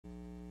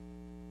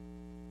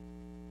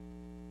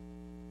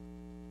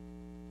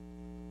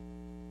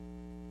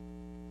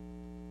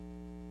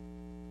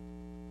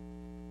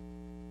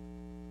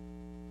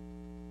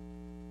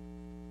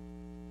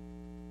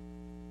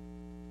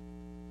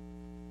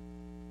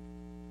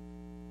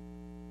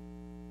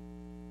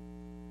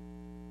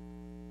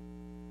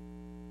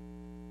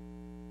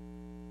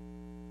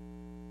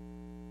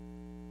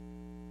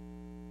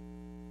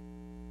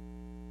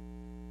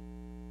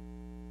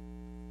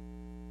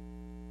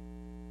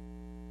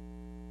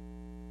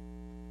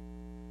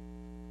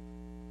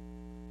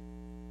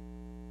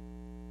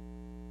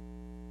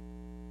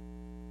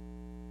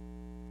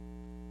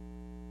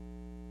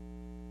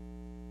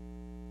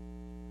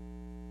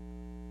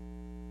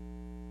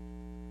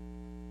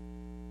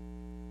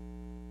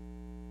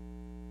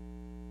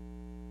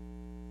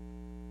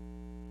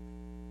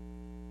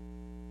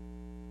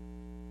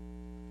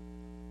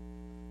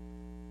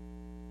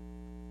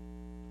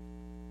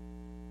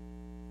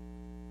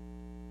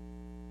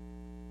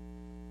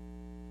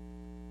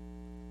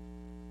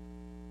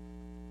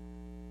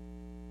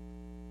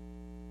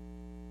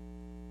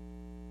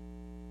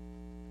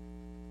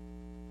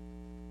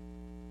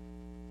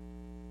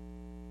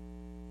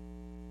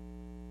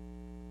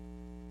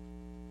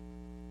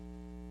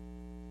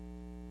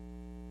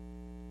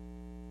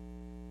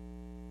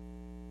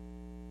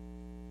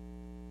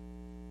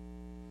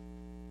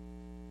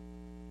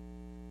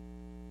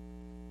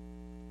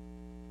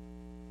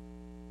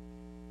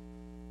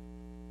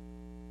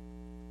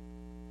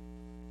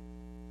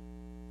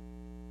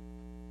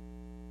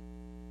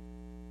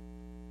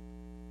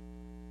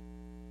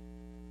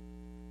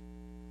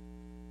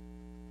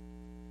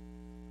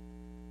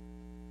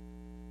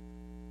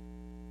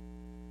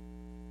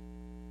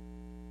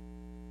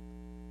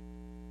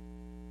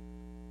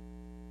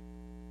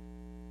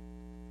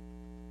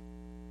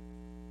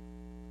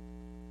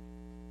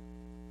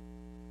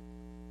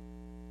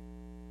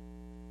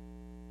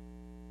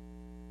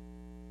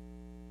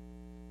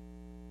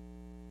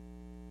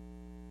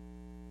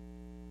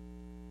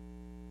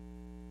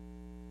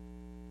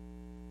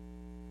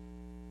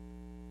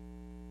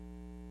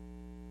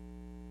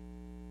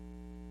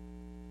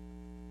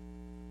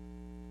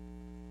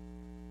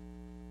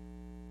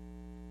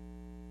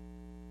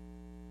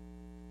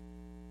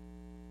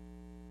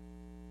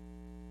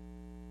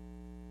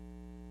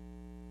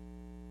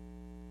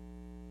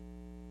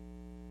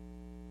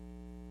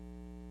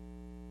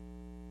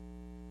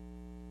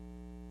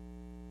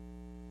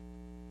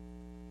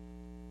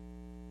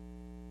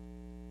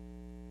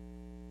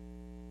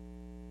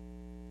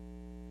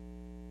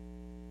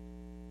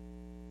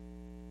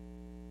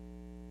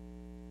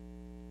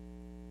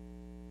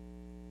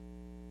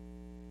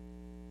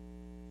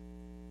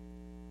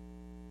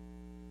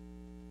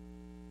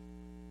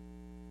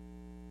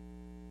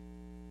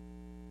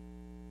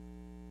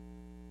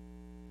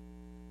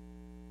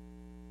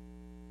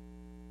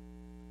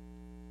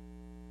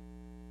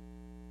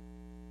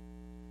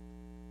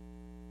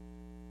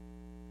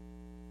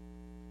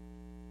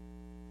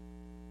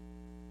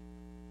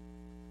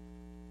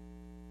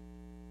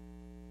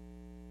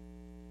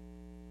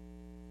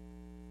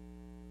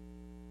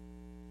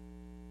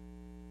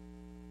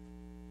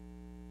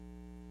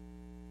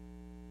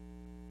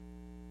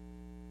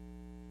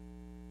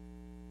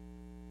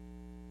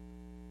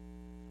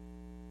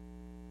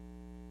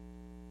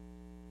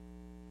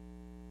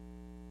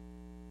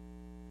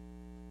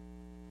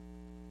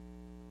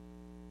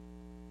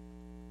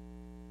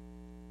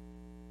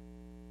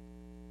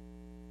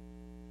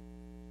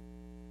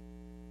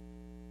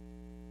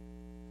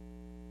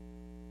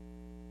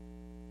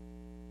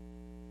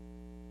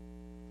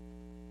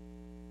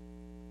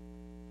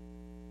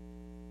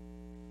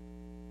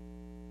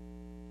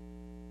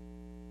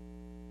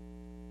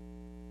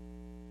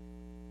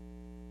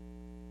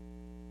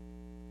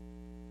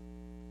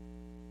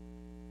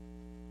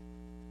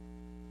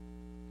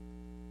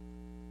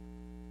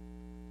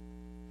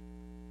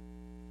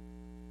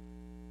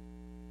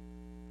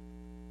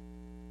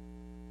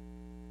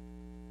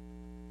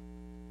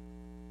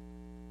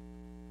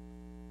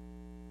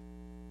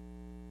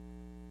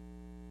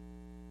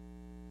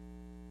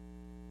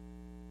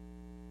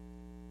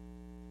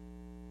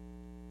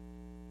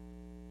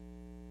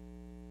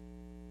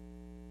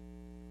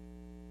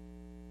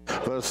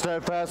The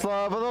steadfast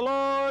love of the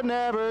Lord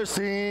never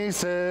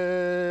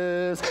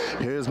ceases.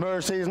 His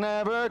mercies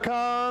never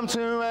come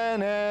to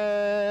an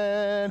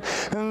end.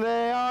 And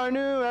they are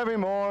new every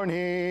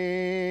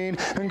morning.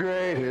 And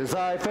great is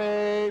thy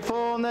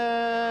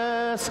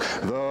faithfulness.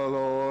 The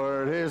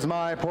Lord is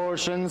my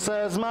portion,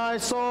 says my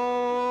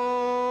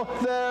soul.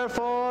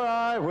 Therefore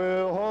I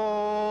will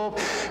hope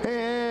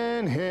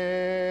in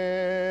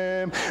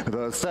him.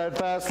 The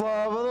steadfast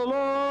love of the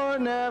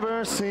Lord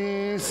never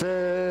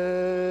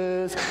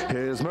ceases.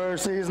 His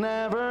mercies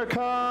never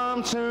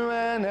come to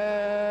an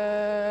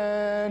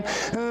end.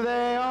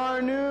 They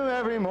are new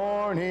every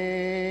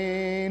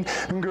morning.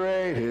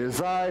 Great is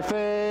thy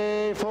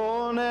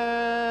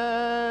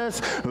faithfulness.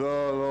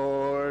 The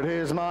Lord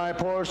is my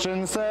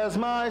portion, says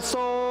my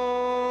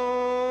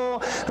soul.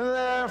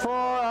 Therefore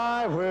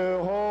I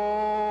will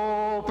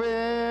hope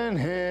in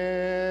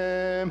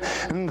him.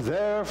 And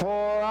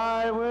therefore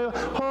I will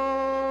hope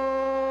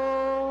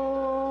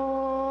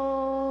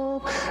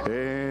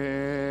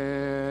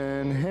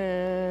in him.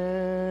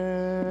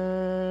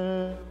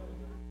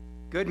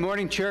 Good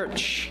morning,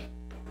 church.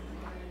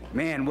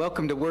 Man,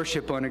 welcome to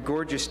worship on a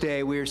gorgeous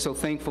day. We are so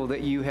thankful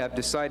that you have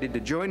decided to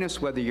join us,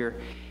 whether you're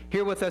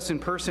here with us in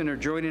person or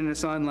joining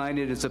us online.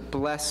 It is a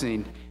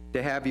blessing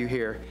to have you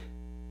here.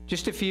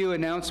 Just a few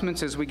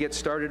announcements as we get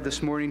started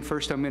this morning.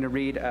 First, I'm going to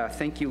read a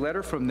thank you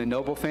letter from the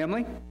Noble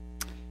family.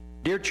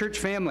 Dear church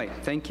family,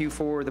 thank you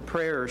for the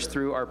prayers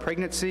through our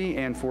pregnancy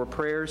and for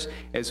prayers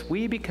as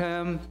we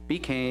became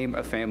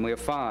a family of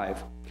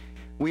 5.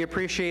 We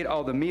appreciate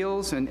all the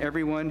meals and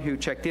everyone who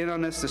checked in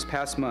on us this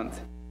past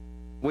month.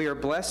 We are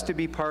blessed to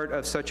be part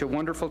of such a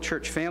wonderful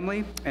church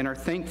family and are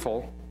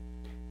thankful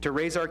to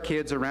raise our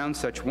kids around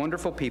such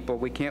wonderful people.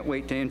 We can't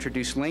wait to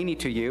introduce Lainey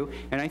to you,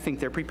 and I think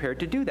they're prepared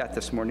to do that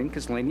this morning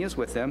because Lainey is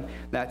with them.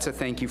 That's a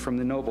thank you from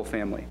the Noble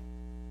family.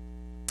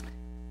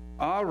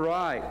 All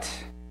right.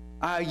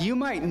 You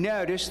might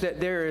notice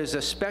that there is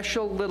a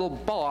special little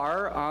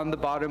bar on the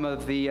bottom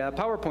of the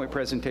PowerPoint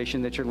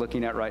presentation that you're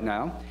looking at right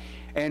now,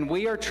 and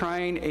we are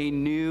trying a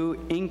new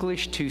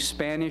English to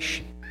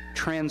Spanish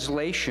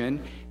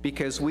translation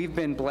because we've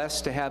been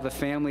blessed to have a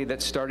family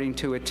that's starting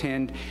to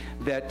attend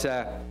that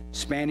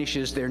Spanish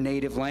is their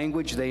native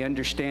language. They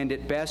understand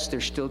it best. They're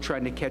still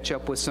trying to catch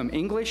up with some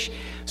English.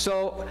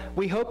 So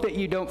we hope that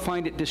you don't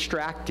find it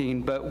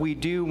distracting, but we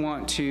do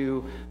want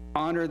to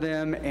honor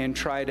them and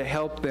try to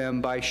help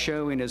them by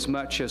showing as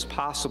much as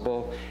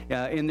possible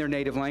in their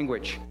native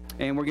language.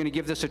 And we're going to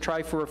give this a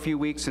try for a few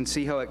weeks and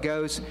see how it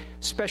goes.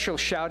 Special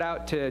shout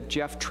out to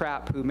Jeff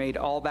Trapp, who made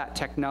all that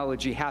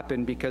technology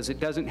happen, because it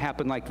doesn't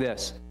happen like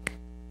this.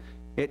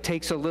 It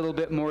takes a little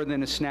bit more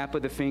than a snap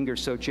of the finger.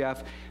 So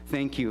Jeff,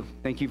 thank you.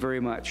 Thank you very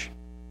much.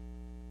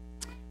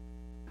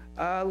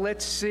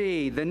 Let's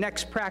see. The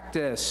next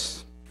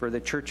practice for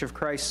the Church of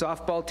Christ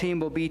softball team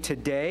will be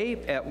today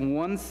at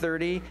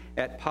 1:30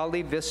 at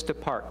Poly Vista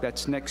Park.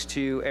 That's next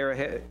to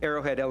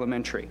Arrowhead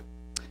Elementary.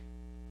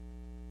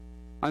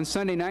 On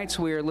Sunday nights,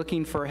 we are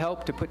looking for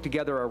help to put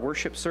together our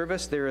worship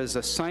service. There is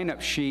a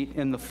sign-up sheet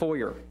in the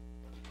foyer.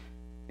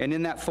 And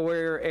in that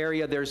foyer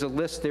area, there's a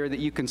list there that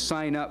you can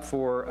sign up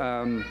for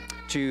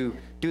to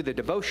do the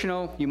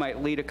devotional. You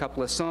might lead a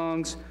couple of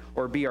songs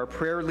or be our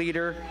prayer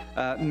leader.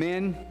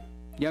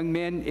 Young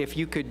men, if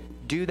you could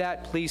do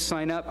that, please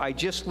sign up. I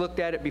just looked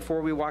at it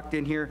before we walked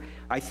in here.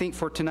 I think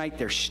for tonight,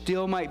 there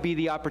still might be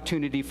the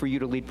opportunity for you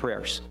to lead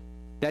prayers.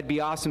 That'd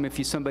be awesome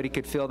if somebody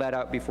could fill that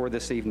out before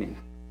this evening.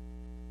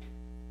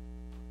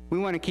 We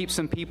want to keep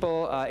some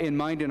people in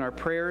mind in our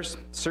prayers.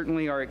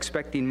 Certainly our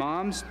expecting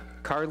moms,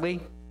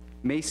 Carly,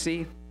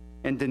 Macy,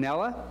 and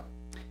Danella.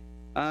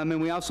 And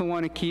we also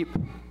want to keep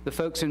the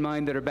folks in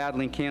mind that are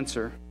battling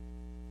cancer.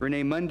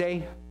 Renee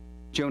Monday,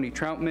 Joni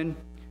Troutman,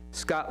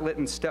 Scott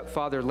Litton's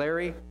stepfather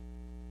Larry,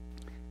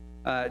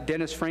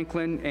 Dennis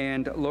Franklin,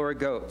 and Laura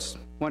Goetz.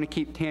 Want to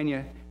keep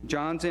Tanya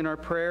Johns in our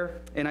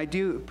prayers, and I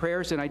do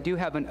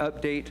have an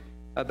update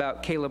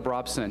about Caleb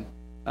Robson.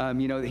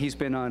 He's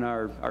been on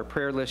our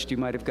prayer list. You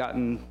might have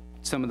gotten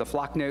some of the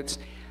flock notes.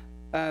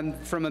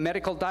 From a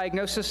medical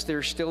diagnosis,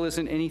 there still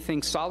isn't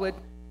anything solid.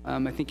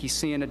 I think he's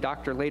seeing a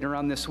doctor later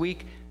on this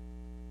week.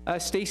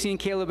 Stacy and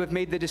Caleb have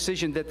made the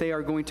decision that they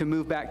are going to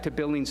move back to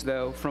Billings,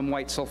 though, from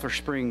White Sulphur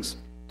Springs.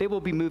 They will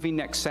be moving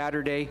next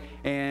Saturday,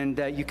 and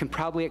you can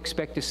probably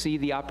expect to see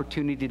the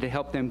opportunity to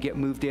help them get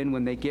moved in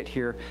when they get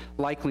here,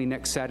 likely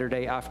next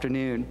Saturday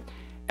afternoon.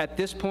 At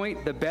this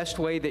point, the best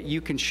way that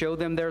you can show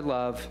them their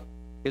love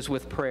is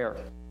with prayer.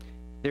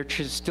 They're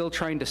still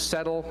trying to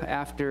settle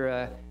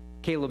after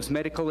Caleb's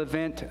medical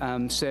event,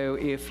 so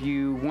if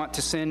you want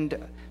to send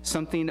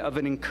something of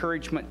an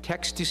encouragement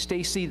text to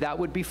Stacy, that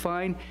would be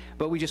fine,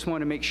 but we just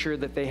want to make sure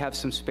that they have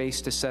some space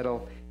to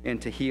settle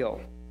and to heal.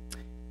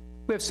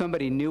 We have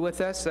somebody new with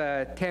us.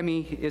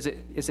 Tammy, is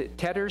it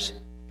Tetters?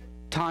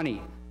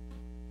 Tawny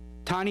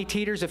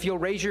Teeters, if you'll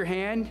raise your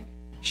hand.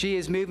 She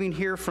is moving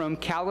here from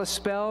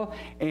Kalispell,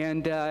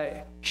 and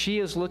she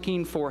is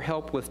looking for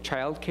help with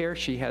childcare.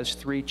 She has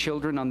 3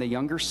 children on the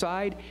younger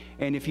side,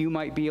 and if you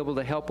might be able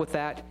to help with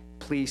that,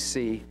 please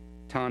see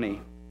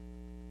Tawny.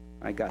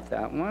 I got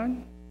that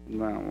one,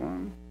 that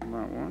one,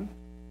 that one.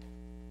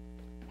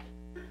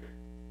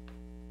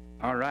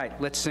 All right,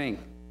 let's sing.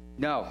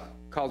 No,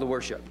 call to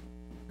worship.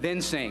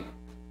 Then sing.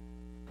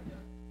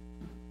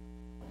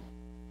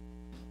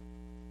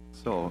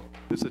 So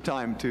it's a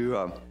time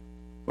to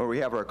where we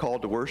have our call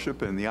to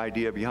worship, and the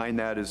idea behind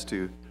that is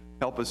to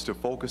help us to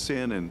focus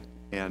in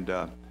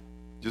and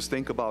just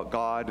think about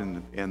God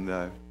and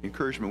the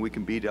encouragement we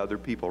can be to other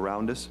people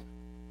around us.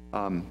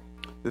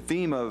 The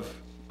theme of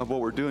what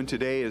we're doing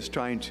today is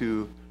trying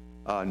to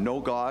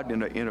know God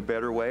in a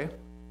better way,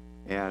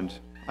 and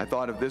I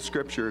thought of this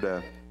scripture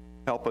to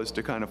help us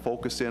to kind of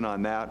focus in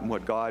on that and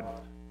what God,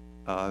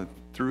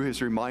 through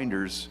his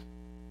reminders,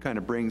 kind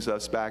of brings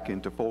us back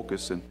into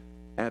focus. And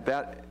at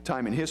that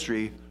time in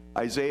history,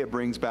 Isaiah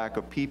brings back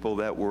a people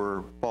that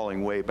were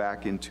falling way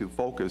back into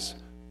focus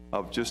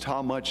of just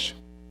how much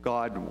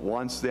God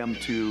wants them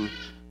to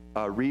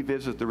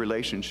revisit the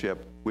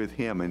relationship with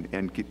him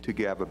and get to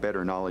have a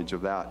better knowledge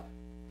of that.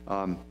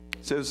 It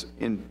says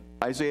in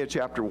Isaiah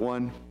chapter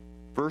 1,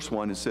 verse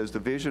 1, it says, "The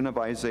vision of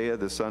Isaiah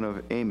the son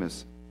of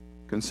Amos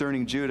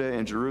concerning Judah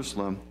and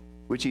Jerusalem,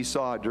 which he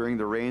saw during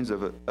the reigns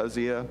of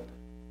Uzziah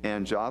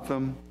and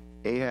Jotham,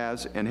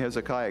 Ahaz, and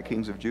Hezekiah,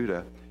 kings of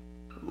Judah.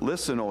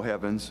 Listen, O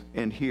heavens,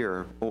 and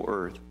hear, O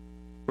earth,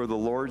 for the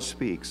Lord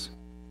speaks.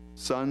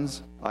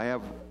 Sons I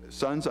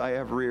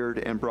have reared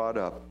and brought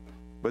up,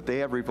 but they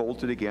have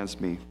revolted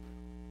against me.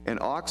 An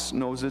ox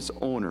knows its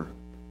owner,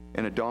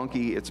 and a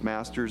donkey its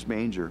master's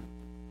manger.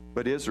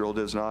 But Israel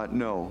does not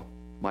know,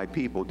 my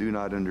people do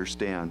not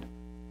understand."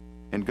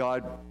 And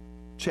God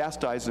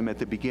chastised them at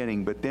the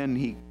beginning, but then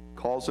he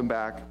calls them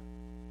back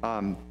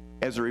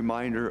as a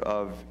reminder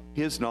of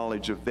his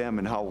knowledge of them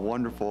and how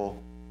wonderful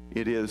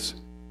it is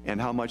and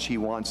how much he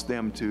wants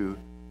them to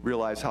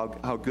realize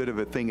how good of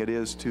a thing it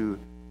is to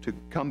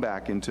come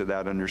back into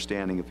that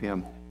understanding of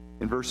him.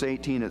 In verse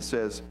 18 it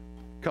says,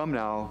 "Come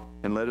now,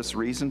 and let us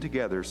reason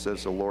together,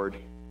 says the Lord.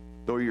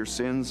 Though your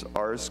sins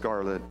are as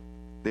scarlet,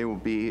 they will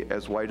be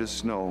as white as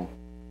snow.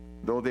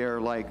 Though they are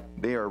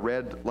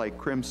red like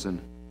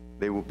crimson,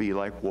 they will be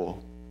like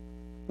wool."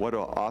 What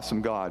an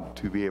awesome God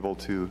to be able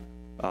to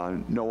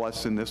know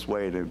us in this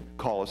way, to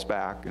call us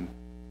back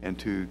and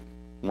to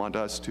want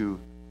us to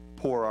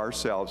pour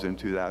ourselves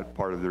into that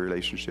part of the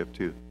relationship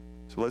too.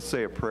 So let's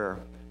say a prayer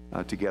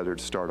together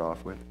to start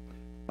off with.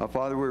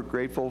 Father, we're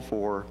grateful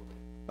for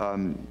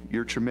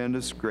your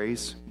tremendous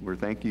grace. We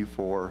thank you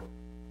for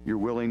your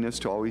willingness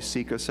to always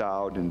seek us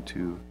out, and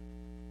to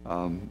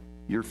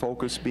your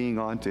focus being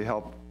on to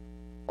help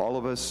all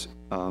of us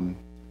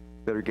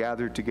that are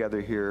gathered together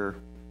here,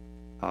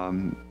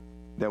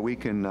 that we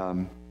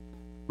can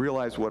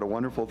realize what a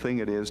wonderful thing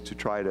it is to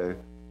try to,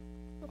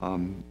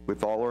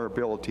 with all our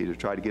ability, to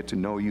try to get to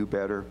know you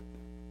better.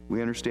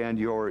 We understand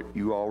you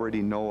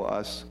already know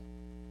us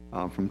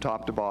from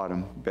top to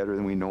bottom better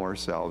than we know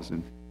ourselves,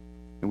 and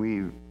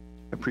we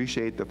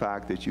appreciate the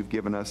fact that you've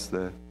given us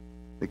the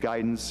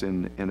guidance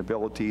and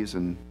abilities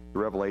and the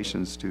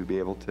revelations to be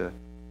able to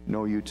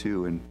know you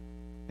too.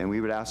 And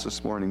we would ask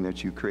this morning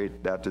that you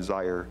create that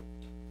desire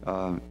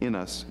in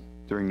us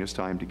during this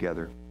time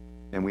together.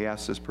 And we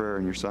ask this prayer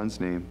in your Son's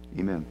name.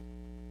 Amen.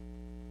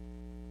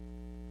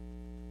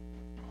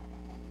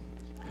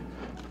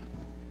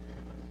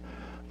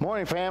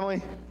 Morning,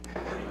 family.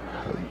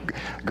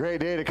 Great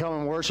day to come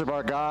and worship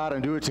our God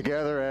and do it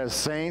together as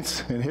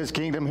saints in his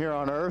kingdom here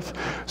on earth.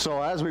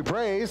 So as we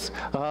praise,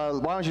 why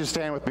don't you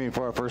stand with me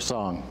for our first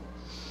song?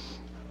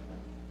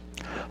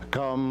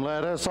 Come,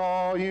 let us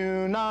all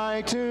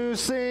unite to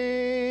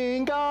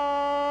sing,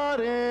 God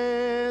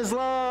is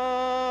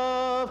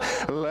love.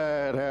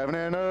 Let heaven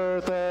and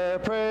earth their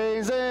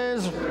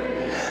praises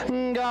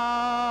ring.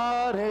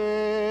 God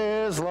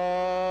is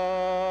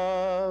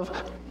love.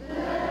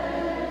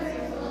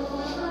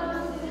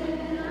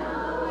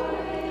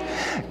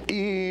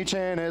 Each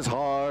in his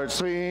heart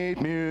sweet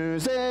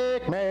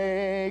music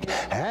make,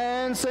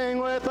 and sing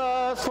with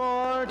us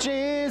for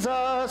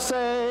Jesus'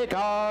 sake.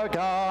 Our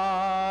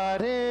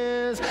God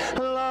is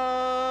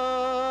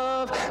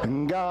love.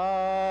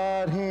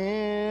 God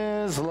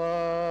is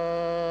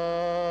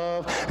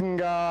love.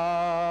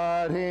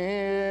 God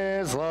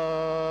is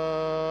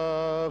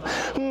love.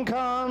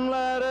 Come,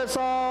 let us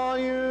all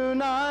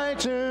unite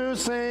to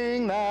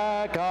sing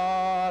that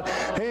God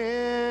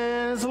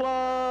is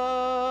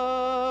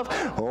love.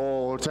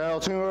 Oh, tell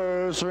to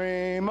earth's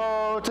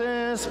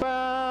remotest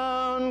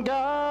bound,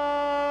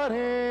 God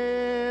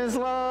is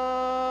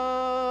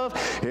love.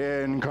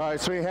 In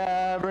Christ we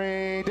have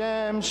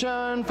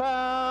redemption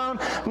found.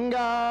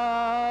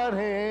 God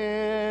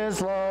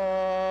is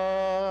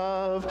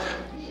love.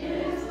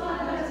 His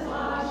blood has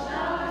washed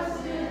our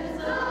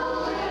sins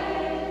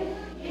away.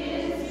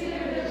 His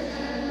Spirit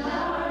turned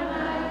our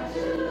night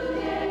to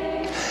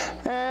day.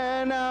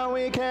 And now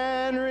we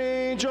can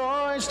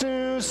rejoice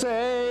to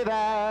say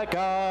that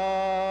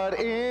God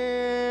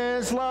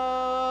is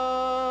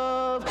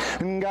love.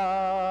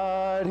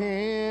 God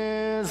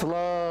is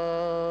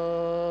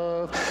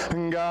love.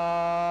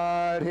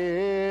 God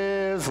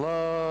is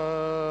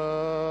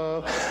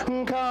love.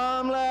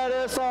 Come, let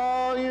us all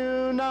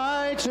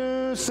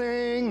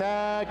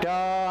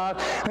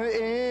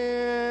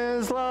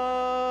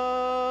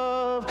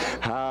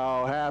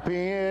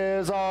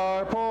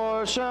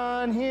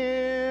portion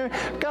here.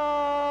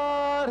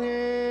 God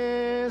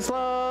is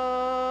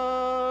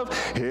love.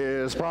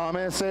 His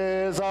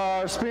promises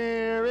are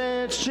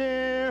spirit's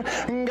cheer.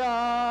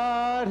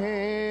 God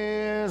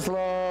is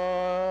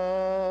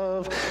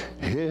love.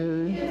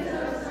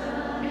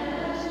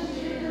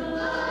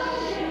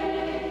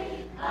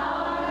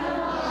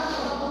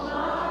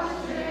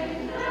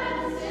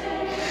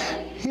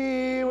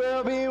 He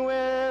will be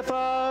with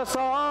us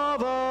all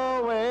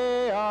the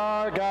way.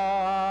 Our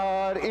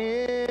God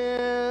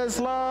is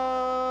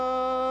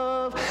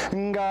love.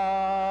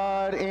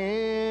 God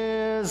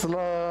is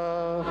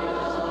love.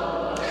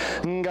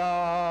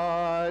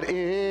 God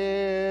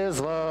is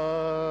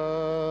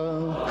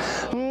love.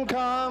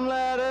 Come,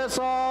 let us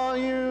all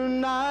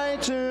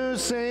unite to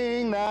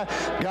sing that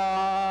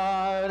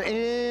God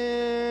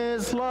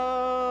is love.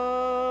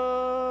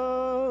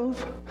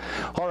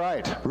 All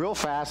right, real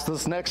fast,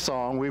 this next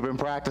song we've been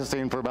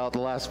practicing for about the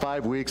last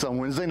 5 weeks on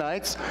Wednesday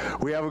nights.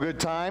 We have a good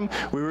time.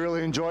 We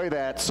really enjoy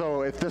that.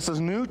 So if this is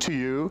new to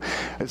you,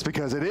 it's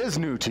because it is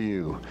new to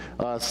you.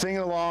 Sing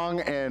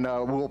along, and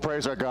we'll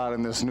praise our God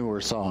in this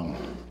newer song.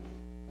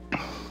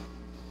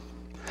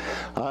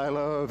 I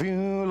love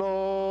you,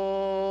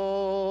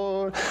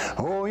 Lord.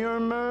 Oh, your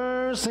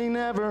mercy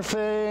never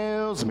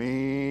fails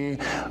me.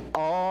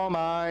 All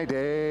my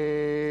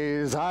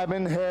days I've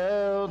been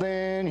held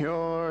in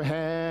your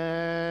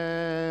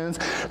hands.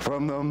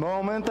 From the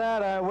moment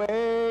that I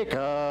wake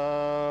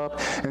up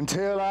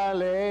until I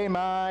lay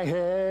my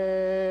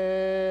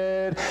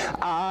head,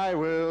 I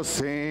will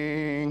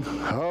sing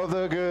of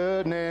the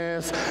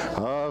goodness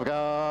of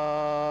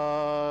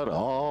God.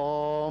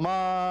 All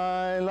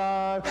my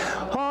life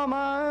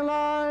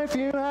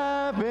you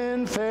have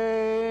been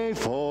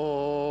faithful.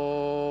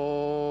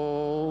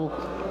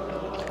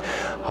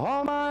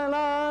 All my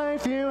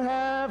life you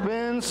have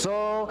been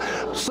so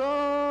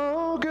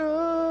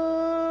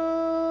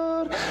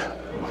good.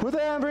 With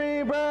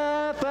every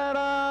breath that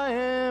I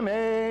am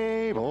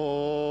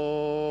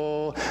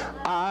able,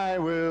 I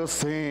will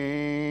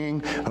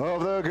sing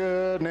of the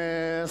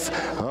goodness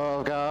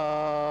of God.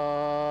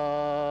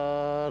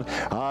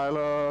 I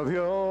love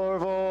your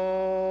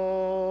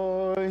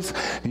voice.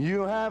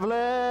 You have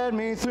led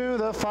me through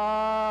the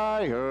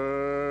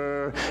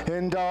fire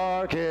in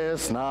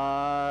darkest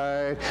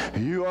night.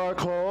 You are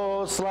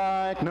close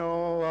like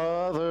no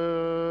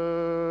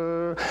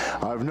other.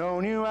 I've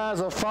known you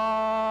as a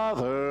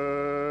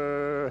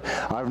father.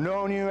 I've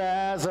known you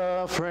as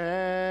a friend.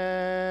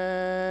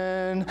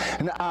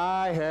 And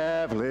I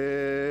have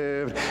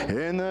lived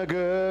in the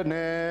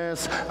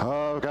goodness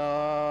of God.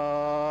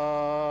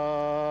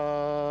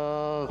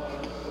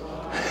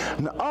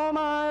 And all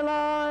my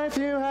life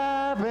you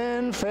have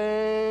been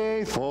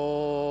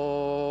faithful.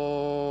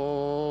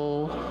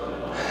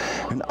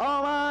 And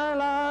all my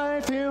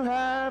life you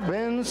have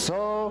been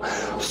so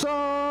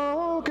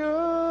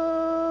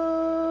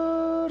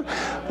good.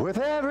 With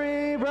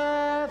every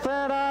breath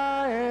that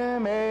I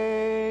am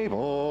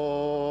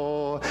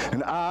able,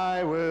 and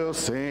I will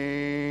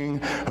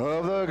sing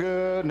of the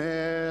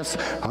goodness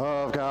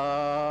of God.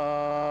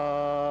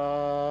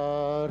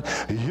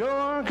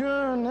 Your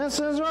goodness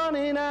is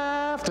running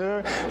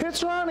after,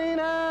 it's running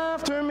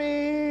after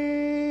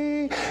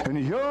me.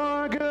 And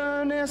your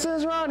goodness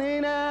is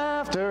running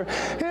after,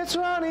 it's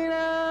running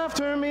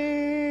after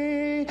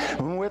me.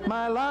 With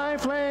my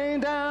life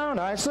laying down,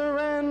 I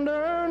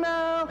surrender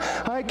now.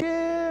 I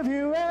give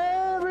you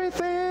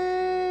everything.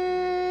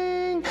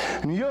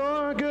 And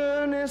your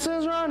goodness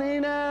is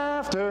running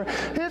after,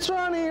 it's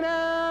running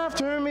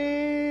after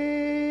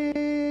me.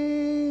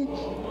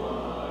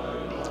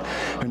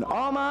 And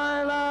all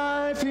my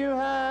life you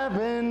have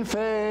been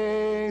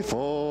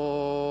faithful.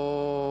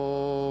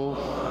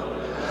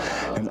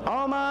 And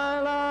all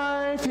my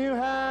life you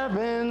have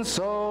been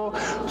so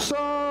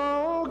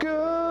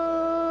good.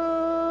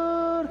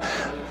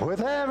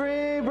 With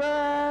every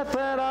breath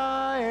that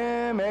I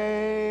am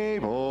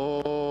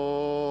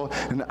able,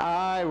 and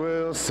I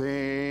will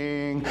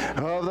sing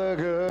of the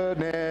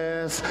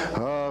goodness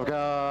of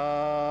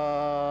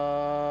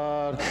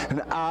God.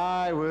 And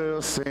I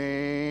will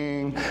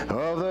sing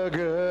of the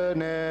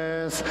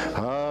goodness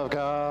of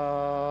God.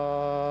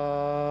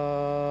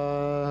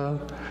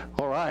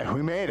 All right,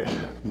 we made it.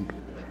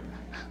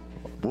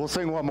 We'll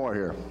sing one more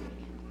here.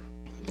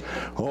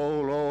 O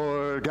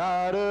Lord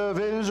God of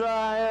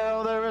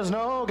Israel, there is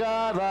no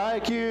God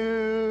like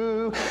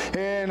you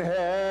in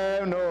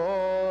heaven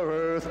or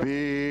earth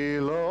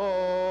below.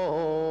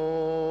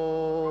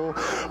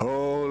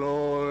 O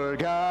Lord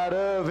God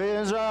of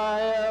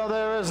Israel,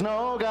 there is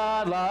no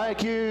God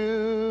like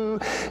you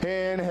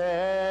in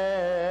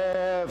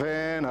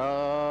heaven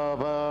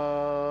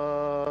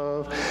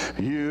above.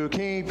 You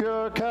keep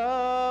your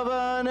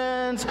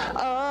covenants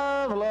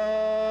of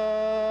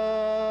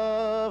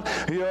love,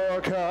 your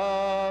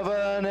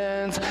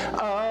covenants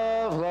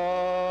of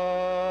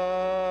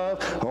love.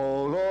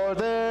 Oh Lord,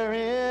 there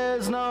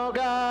is no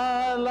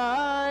God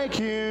like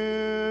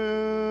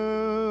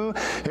you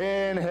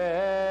in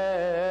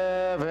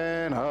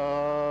heaven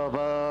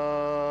above.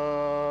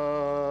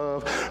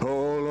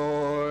 Oh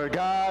Lord,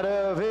 God of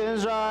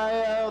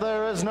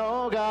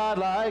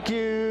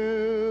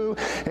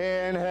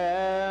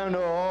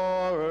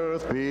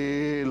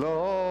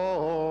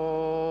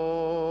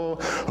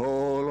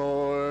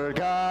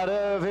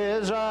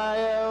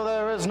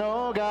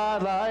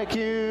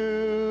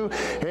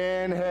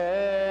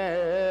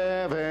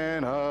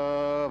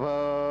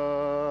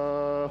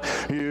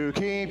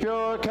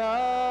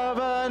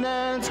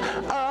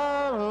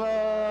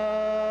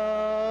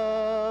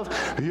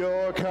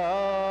your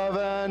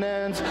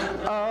covenant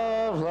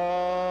of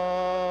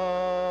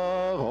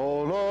love.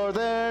 Oh Lord,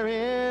 there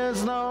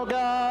is no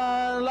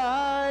God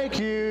like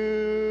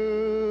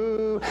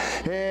you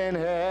in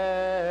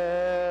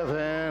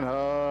heaven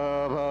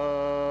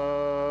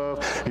above.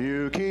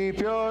 You keep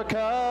your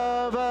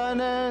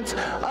covenant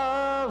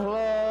of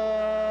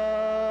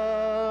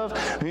love,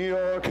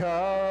 your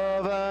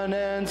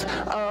covenant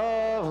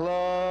of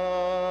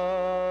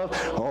love.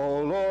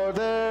 Oh Lord,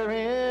 there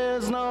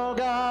is no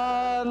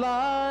God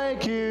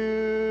like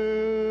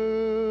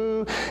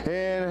you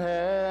in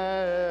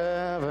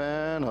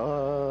heaven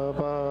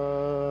above.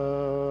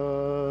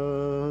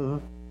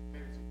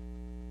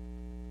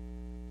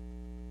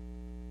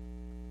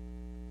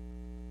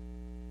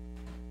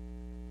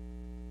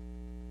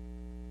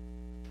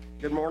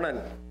 Good morning.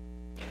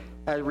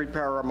 As we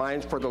prepare our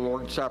minds for the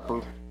Lord's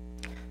Supper,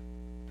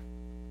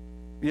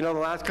 you know, the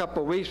last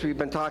couple of weeks we've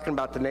been talking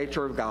about the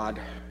nature of God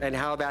and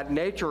how that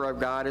nature of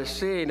God is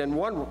seen in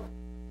one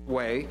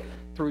way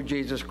through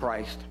Jesus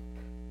Christ.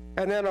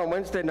 And then on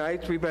Wednesday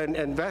nights we've been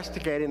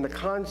investigating the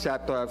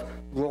concept of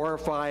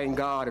glorifying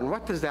God and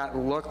what does that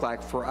look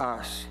like for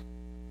us.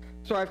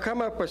 So I've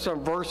come up with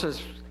some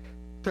verses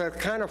to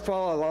kind of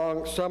follow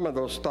along some of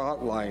those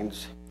thought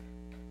lines.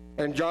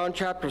 In John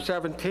chapter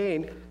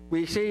 17,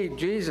 we see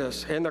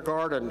Jesus in the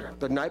garden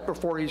the night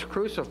before he's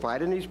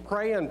crucified, and he's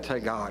praying to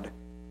God.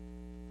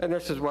 And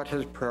this is what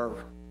his prayer,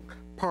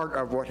 part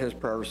of what his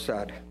prayer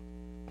said.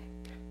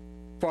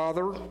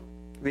 Father,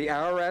 the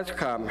hour has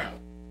come.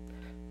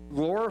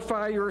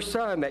 Glorify your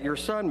Son, that your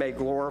Son may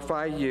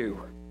glorify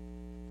you.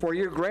 For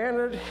you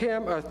granted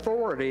him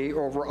authority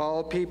over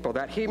all people,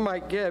 that he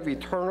might give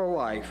eternal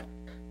life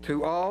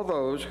to all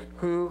those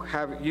who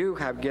you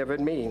have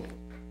given me.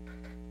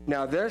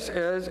 Now this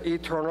is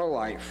eternal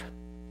life,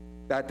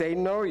 that they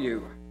know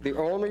you, the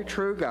only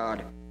true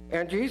God,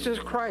 and Jesus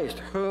Christ,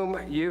 whom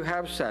you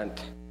have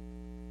sent.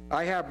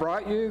 I have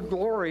brought you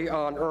glory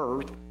on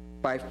earth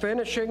by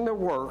finishing the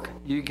work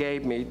you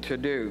gave me to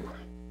do.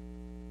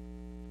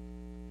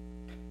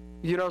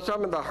 You know,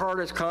 some of the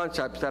hardest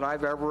concepts that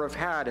I've ever have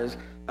had is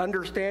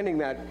understanding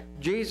that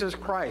Jesus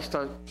Christ,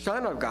 the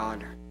Son of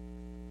God,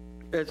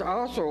 is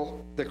also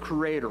the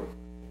creator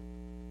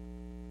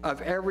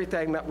of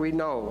everything that we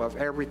know, of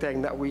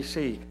everything that we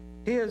see.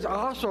 He is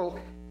also,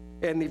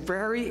 in the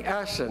very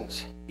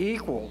essence,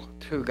 equal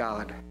to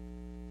God.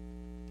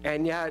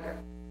 And yet,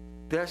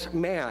 this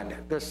man,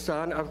 the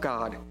Son of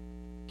God,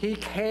 he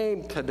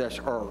came to this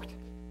earth.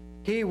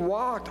 He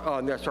walked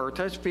on this earth.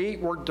 His feet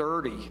were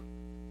dirty.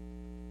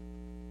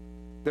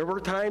 There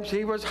were times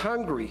he was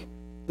hungry.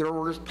 There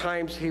were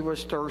times he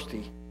was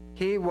thirsty.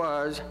 He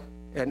was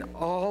in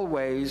all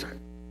ways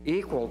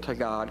equal to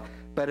God,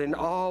 but in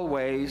all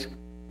ways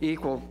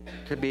equal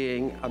to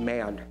being a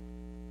man.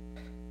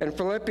 In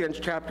Philippians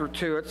chapter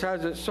 2, it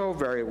says it so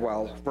very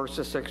well.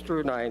 Verses 6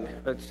 through 9,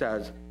 it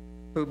says,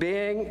 who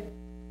being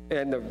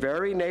in the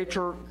very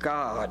nature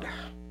God,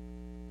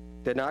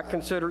 did not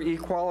consider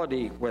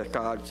equality with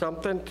God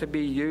something to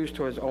be used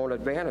to his own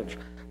advantage,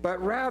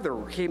 but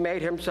rather he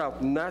made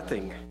himself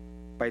nothing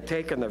by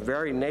taking the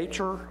very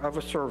nature of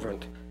a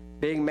servant,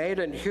 being made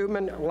in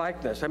human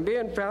likeness, and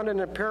being found in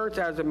appearance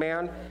as a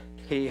man,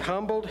 he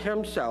humbled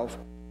himself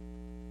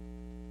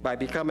by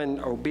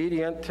becoming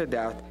obedient to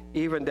death,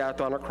 even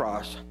death on a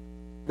cross.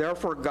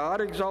 Therefore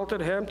God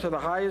exalted him to the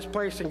highest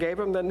place and gave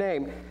him the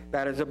name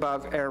that is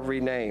above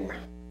every name.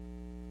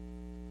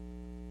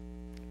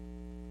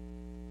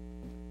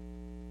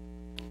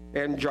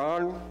 In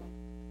John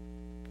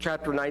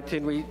chapter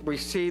 19, we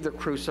see the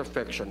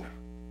crucifixion.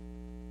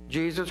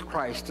 Jesus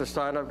Christ, the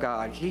Son of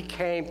God, he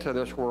came to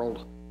this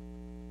world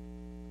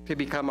to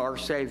become our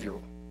Savior,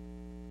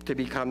 to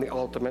become the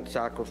ultimate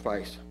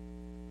sacrifice.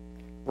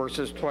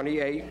 Verses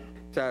 28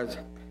 says,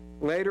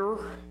 later,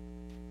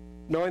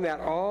 knowing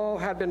that all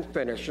had been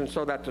finished, and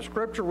so that the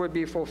scripture would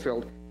be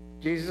fulfilled,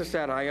 Jesus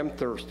said, I am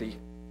thirsty.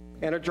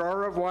 And a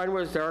jar of wine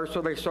was there,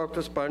 so they soaked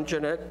a sponge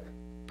in it,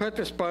 put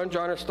the sponge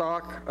on a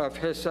stalk of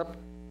hyssop,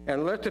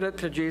 and lifted it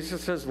to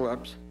Jesus'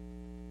 lips.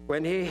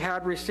 When he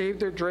had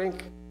received the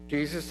drink,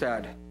 Jesus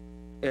said,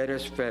 it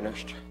is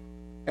finished.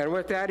 And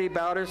with that he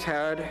bowed his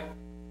head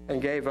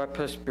and gave up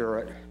his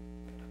spirit.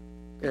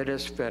 It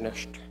is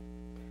finished.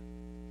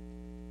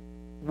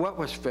 What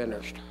was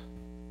finished?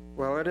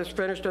 Well, it is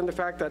finished in the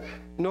fact that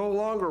no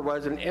longer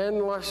was an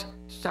endless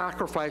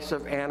sacrifice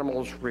of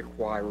animals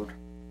required.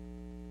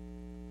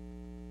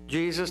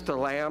 Jesus, the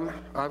Lamb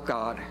of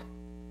God,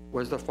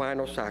 was the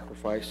final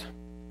sacrifice.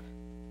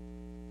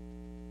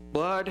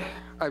 Blood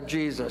of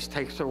Jesus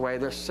takes away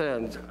the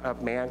sins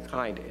of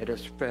mankind. It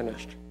is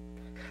finished.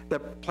 The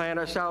plan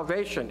of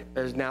salvation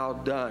is now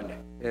done.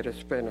 It is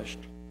finished.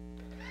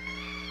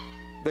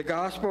 The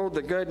gospel,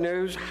 the good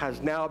news, has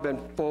now been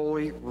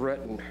fully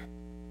written,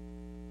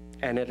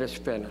 and it is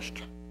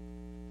finished.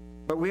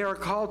 But we are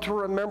called to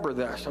remember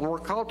this, and we're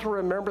called to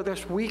remember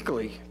this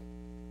weekly,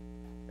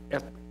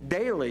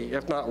 daily,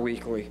 if not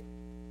weekly.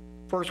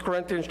 1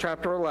 Corinthians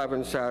chapter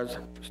 11 says,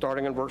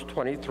 starting in verse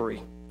 23,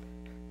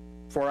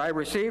 For I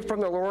received from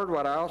the Lord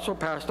what I also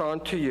passed on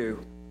to you.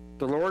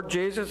 The Lord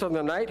Jesus, on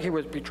the night he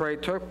was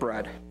betrayed, took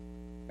bread.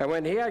 And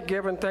when he had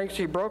given thanks,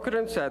 he broke it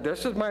and said,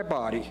 "This is my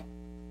body,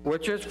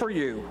 which is for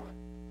you.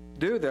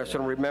 Do this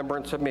in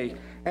remembrance of me."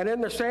 And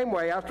in the same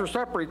way, after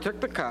supper, he took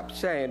the cup,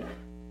 saying,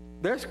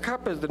 "This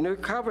cup is the new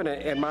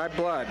covenant in my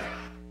blood.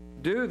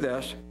 Do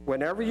this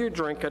whenever you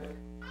drink it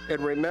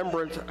in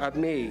remembrance of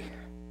me.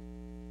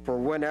 For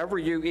whenever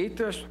you eat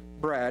this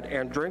bread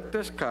and drink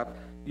this cup,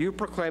 you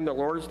proclaim the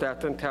Lord's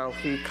death until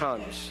he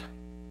comes."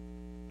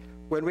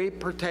 When we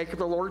partake of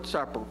the Lord's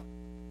Supper,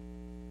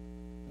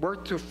 we're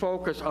to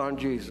focus on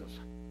Jesus.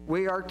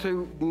 We are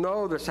to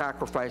know the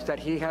sacrifice that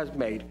he has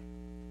made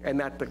and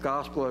that the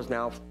gospel is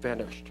now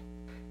finished.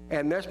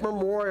 And this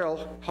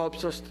memorial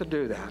helps us to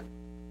do that.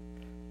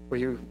 Will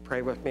you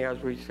pray with me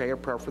as we say a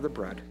prayer for the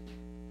bread?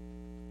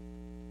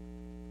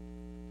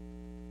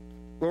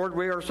 Lord,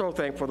 we are so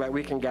thankful that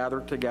we can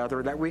gather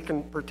together, that we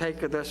can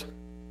partake of this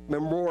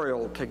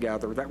memorial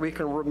together, that we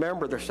can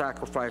remember the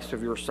sacrifice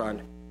of your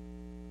Son,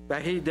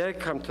 that he did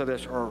come to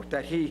this earth,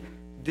 that he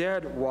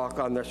did walk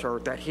on this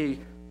earth, that he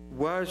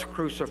was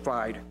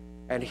crucified,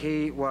 and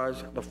he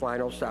was the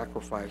final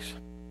sacrifice.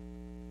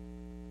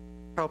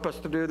 Help us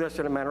to do this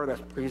in a manner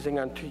that's pleasing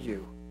unto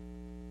you.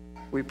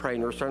 We pray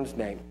in your Son's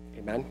name.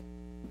 Amen.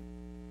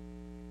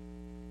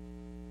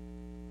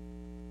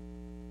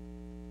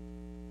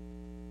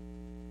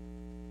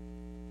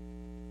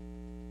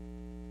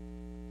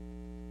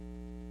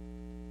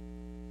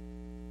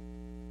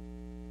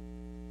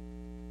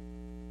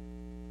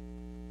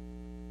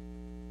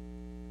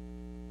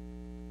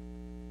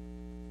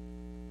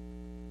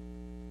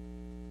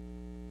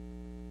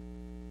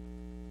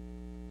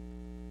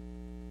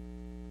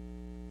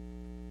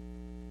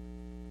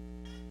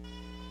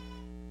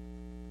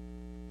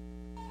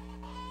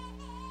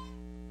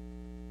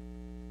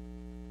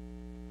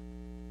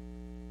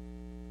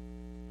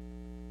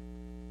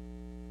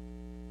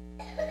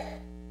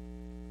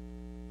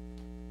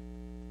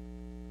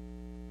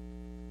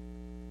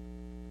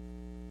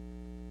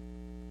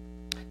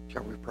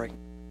 Shall we pray?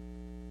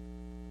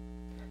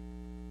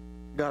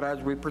 God, as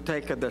we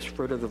partake of this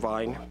fruit of the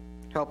vine,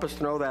 help us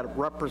to know that it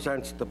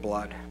represents the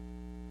blood.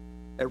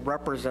 It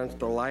represents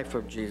the life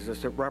of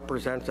Jesus. It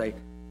represents a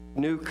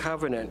new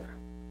covenant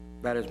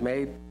that is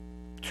made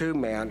to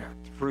man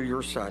through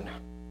your Son.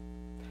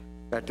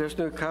 That this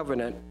new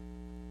covenant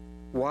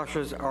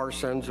washes our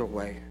sins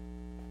away.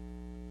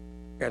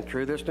 And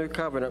through this new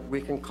covenant, we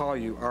can call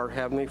you our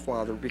Heavenly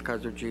Father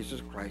because of Jesus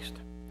Christ.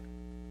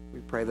 We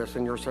pray this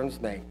in your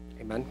Son's name.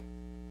 Amen.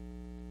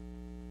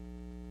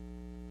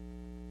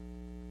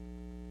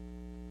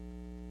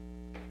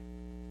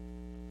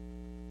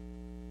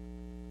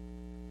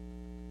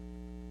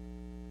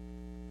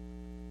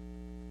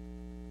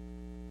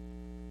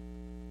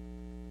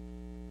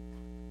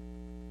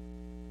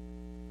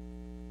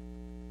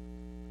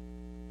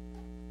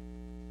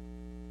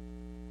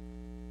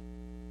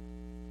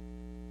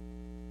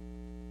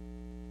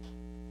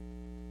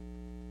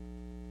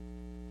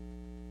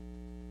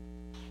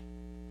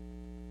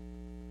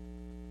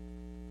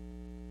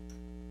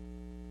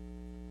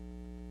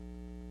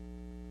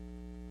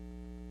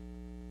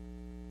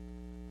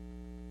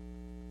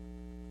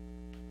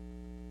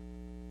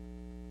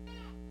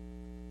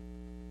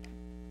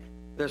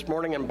 This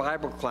morning in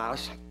Bible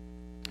class,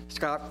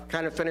 Scott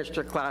kind of finished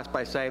the class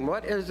by saying,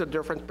 what is the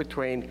difference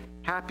between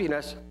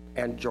happiness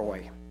and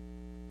joy?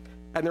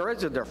 And there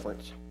is a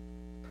difference.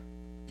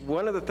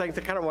 One of the things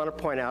I kind of want to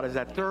point out is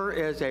that there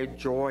is a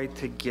joy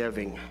to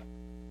giving.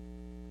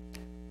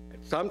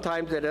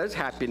 Sometimes it is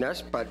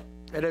happiness, but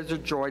it is a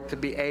joy to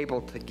be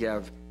able to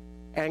give.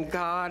 And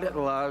God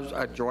loves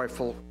a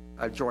joyful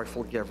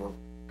giver.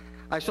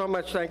 I so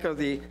much think of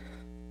the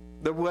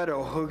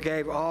widow who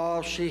gave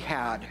all she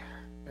had,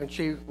 and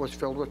she was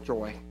filled with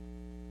joy.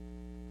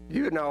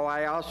 You know,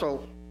 I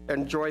also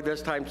enjoy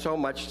this time so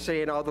much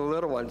seeing all the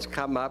little ones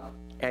come up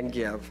and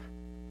give.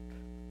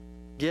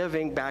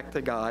 Giving back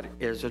to God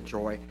is a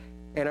joy.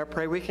 And I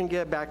pray we can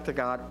give back to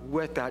God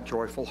with that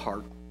joyful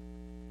heart.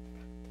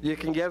 You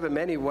can give in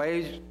many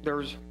ways.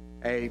 There's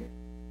a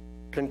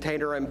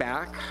container in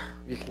back.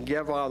 You can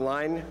give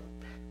online.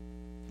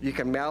 You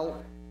can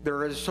mail.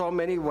 There is so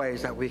many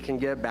ways that we can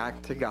give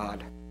back to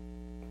God.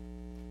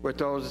 With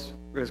those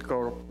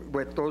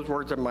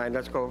words in mind,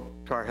 let's go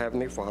to our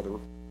Heavenly Father.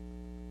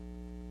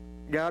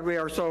 God, we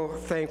are so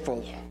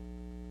thankful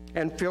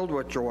and filled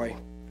with joy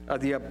of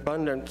the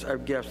abundance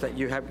of gifts that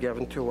you have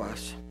given to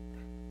us.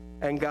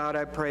 And God,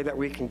 I pray that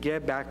we can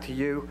give back to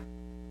you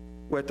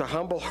with a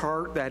humble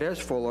heart that is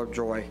full of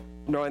joy,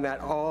 knowing that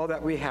all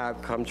that we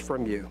have comes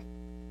from you.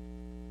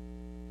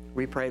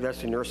 We pray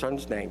this in your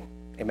Son's name.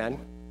 Amen.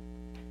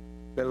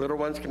 The little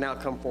ones can now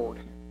come forward.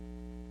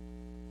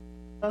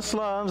 Jesus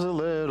loves the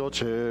little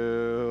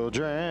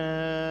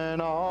children,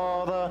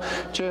 all the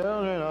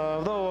children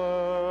of the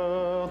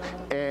world.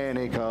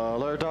 Any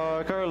color,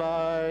 dark or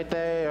light,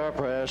 they are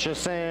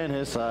precious in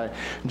his sight.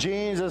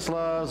 Jesus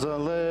loves the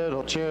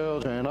little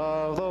children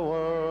of the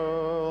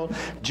world.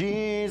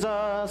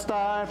 Jesus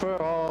died for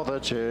all the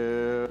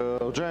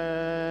children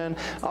children,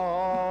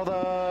 all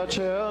the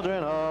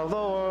children of the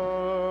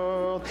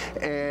world.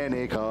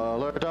 Any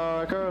color,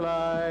 dark or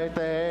light,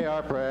 they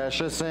are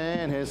precious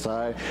in his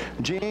sight.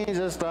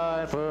 Jesus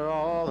died for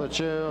all the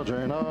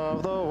children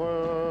of the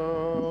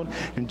world.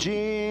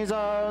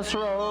 Jesus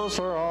rose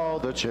for all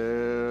the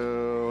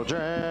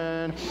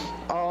children,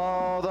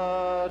 all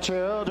the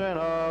children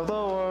of the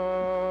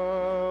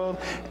world.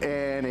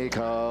 Any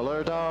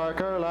color,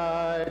 dark or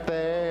light,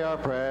 they are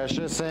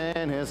precious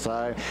in his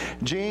sight.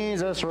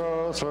 Jesus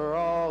rose for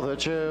all the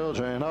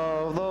children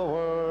of the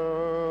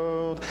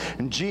world.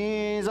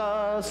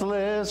 Jesus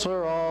lives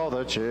for all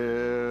the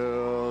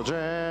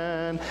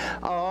children,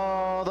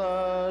 all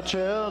the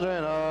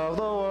children of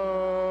the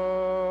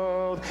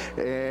world.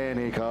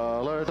 Any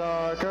color,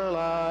 dark or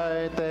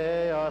light,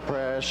 they are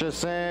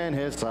precious in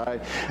his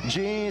sight.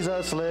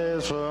 Jesus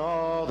lives for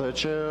all the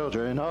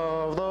children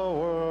of the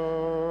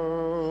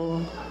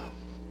world.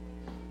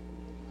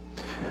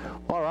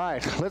 All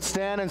right, let's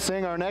stand and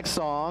sing our next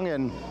song.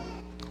 And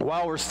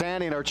while we're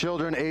standing, our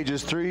children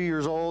ages 3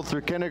 years old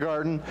through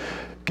kindergarten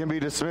can be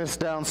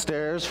dismissed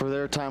downstairs for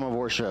their time of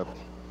worship.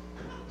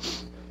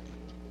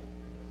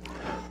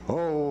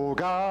 Oh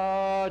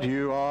God,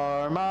 you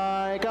are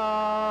my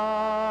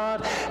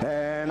God,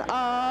 and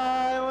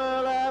I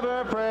will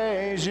ever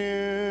praise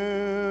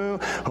you.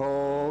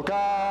 Oh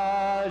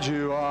God,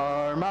 you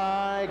are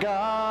my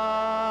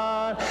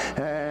God,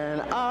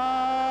 and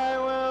I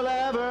will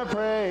ever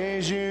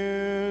praise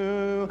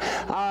you.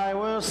 I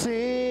will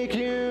seek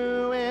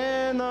you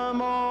in the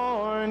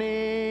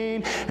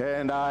morning,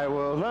 and I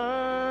will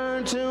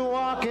learn to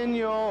walk in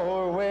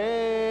your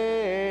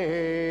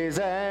ways,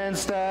 and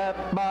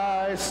step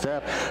by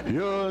step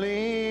you'll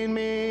lead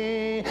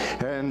me,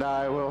 and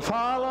I will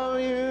follow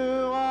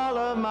you all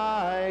of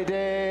my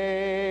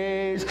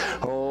days.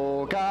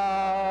 Oh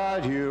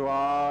God, you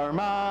are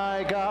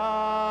my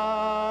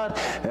God,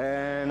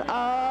 and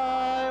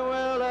I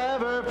will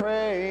ever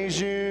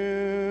praise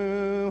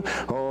you.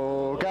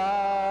 Oh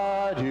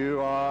God,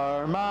 you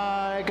are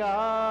my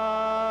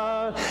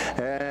God,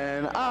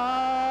 and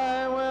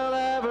I will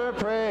ever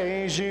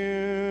praise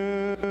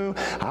you.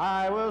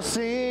 I will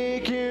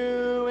seek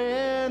you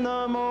in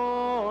the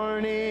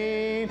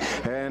morning,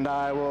 and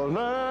I will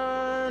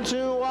learn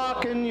to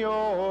walk in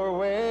your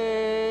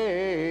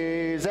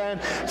ways, and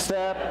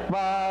step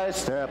by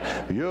step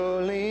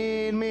you'll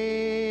lead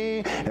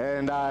me,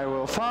 and I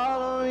will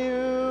follow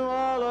you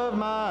all of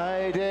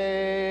my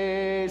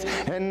days,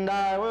 and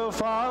I will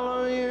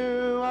follow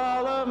you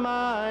all of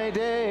my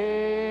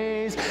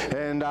days,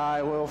 and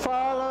I will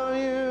follow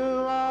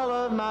you all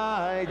of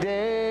my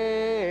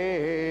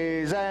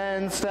days,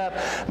 and step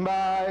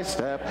by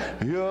step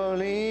you'll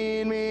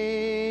lead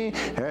me,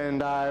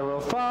 and I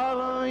will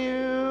follow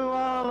you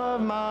all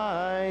of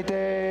my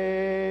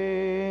days.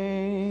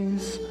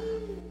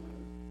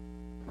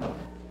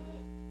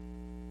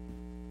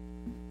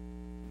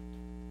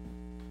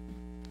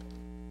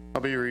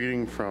 I'll be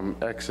reading from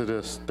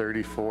Exodus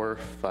 34,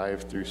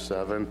 5 through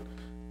 7.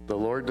 The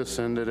Lord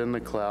descended in the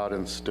cloud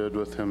and stood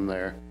with him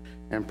there,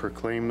 and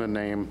proclaimed the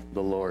name,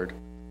 the Lord.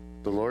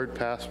 The Lord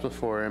passed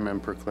before him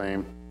and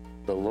proclaimed,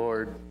 the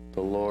Lord,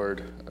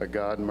 a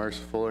God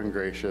merciful and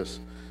gracious,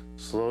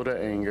 slow to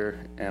anger,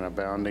 and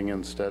abounding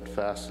in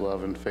steadfast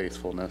love and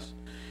faithfulness,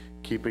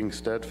 keeping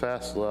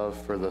steadfast love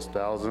for the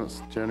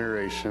 1000th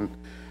generation,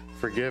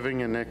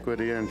 forgiving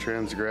iniquity and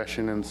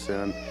transgression and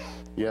sin,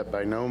 yet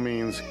by no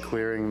means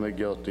clearing the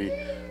guilty,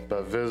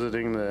 but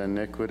visiting the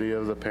iniquity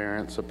of the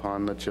parents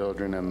upon the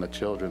children and the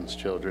children's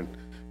children,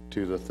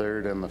 to the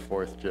 3rd and the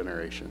 4th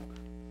generation.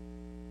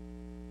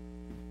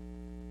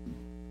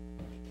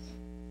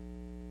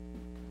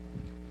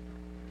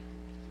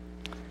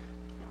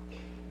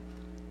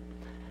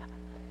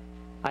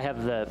 I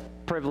have the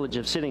privilege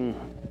of sitting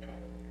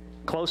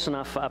close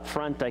enough up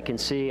front I can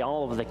see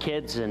all of the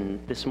kids, and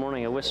this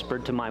morning I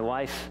whispered to my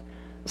wife,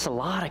 "That's a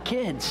lot of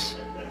kids."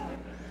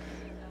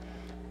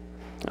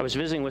 I was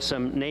visiting with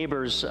some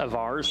neighbors of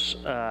ours,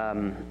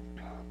 and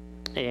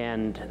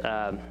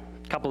a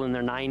couple in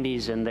their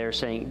 90s, and they're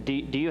saying, do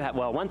you have,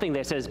 well, one thing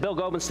they said is, Bill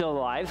Gobin's still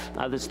alive,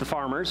 that's the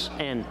farmers,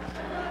 and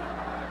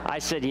I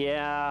said,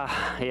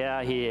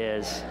 yeah, he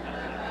is.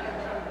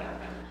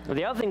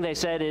 The other thing they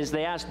said is,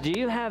 they asked, do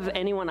you have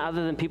anyone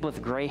other than people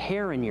with gray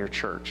hair in your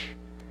church?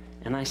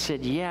 And I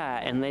said, yeah,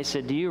 and they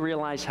said, do you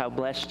realize how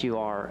blessed you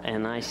are?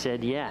 And I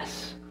said,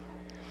 yes.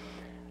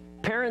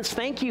 Parents,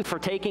 thank you for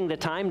taking the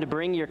time to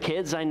bring your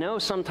kids. I know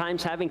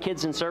sometimes having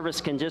kids in service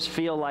can just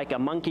feel like a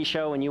monkey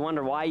show, and you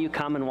wonder why you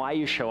come and why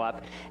you show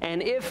up.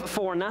 And if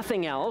for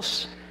nothing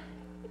else,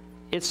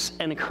 it's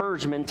an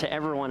encouragement to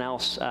everyone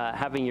else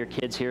having your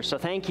kids here. So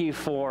thank you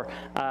for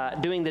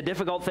doing the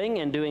difficult thing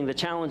and doing the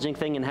challenging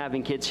thing and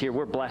having kids here.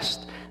 We're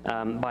blessed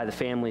by the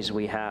families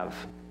we have.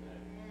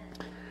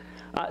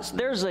 So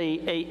there's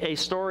a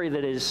story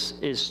that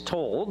is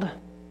told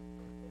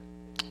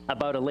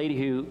about a lady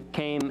who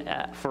came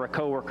for a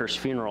coworker's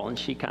funeral, and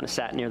she kind of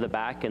sat near the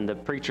back, and the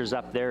preacher's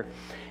up there,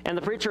 and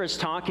the preacher is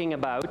talking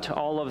about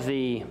all of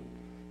the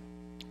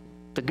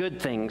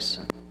good things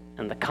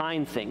and the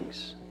kind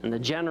things and the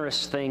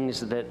generous things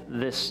that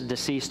this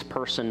deceased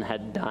person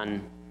had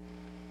done.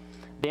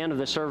 At the end of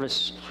the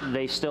service,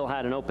 they still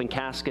had an open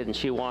casket, and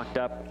she walked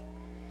up.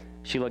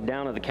 She looked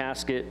down at the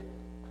casket.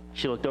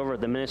 She looked over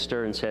at the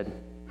minister and said,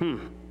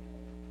 And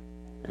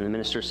the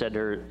minister said to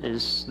her,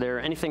 "Is there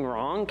anything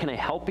wrong? Can I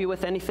help you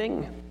with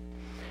anything?"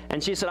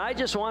 And she said, "I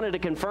just wanted to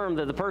confirm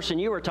that the person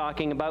you were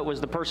talking about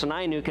was the person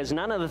I knew, because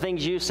none of the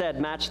things you said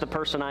matched the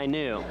person I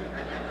knew."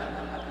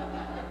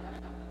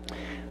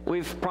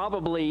 We've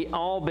probably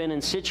all been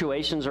in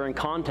situations or in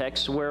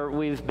contexts where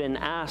we've been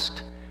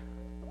asked,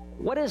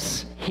 what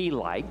is he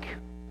like?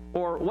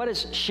 Or what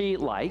is she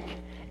like?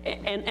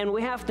 And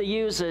we have to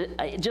use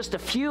just a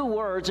few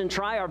words and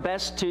try our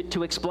best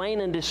to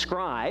explain and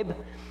describe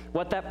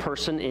what that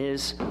person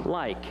is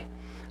like.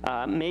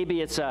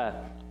 Maybe it's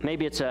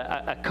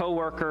a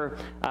coworker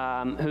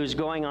who's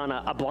going on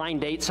a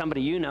blind date,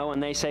 somebody you know,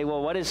 and they say,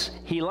 well, what is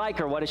he like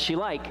or what is she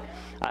like?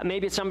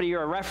 Maybe it's somebody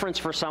you're a reference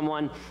for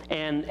someone,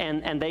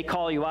 and they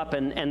call you up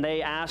and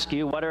they ask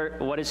you,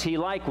 what is he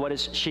like? What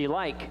is she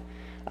like?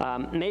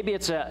 Maybe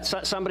it's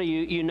somebody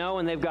you know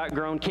and they've got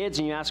grown kids,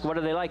 and you ask, what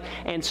are they like?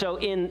 And so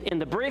in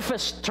the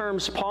briefest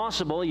terms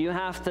possible, you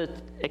have to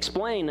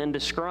explain and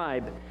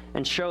describe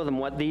and show them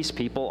what these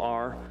people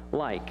are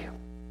like.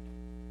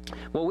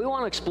 What we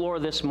want to explore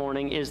this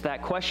morning is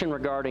that question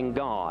regarding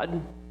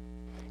God.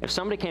 If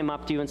somebody came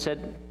up to you and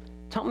said,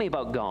 tell me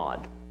about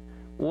God,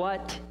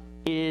 what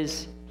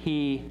is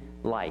he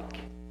like?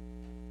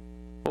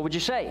 What would you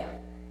say?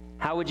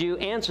 How would you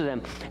answer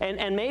them?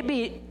 And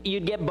maybe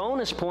you'd get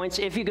bonus points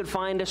if you could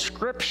find a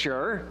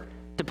scripture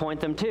to point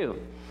them to.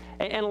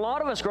 And a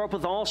lot of us grow up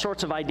with all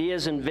sorts of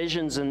ideas and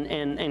visions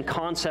and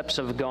concepts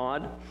of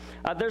God.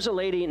 There's a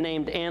lady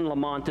named Anne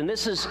Lamont, and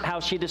this is how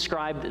she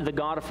described the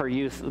God of her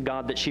youth, the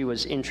God that she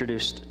was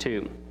introduced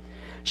to.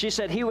 She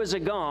said, he was a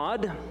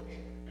God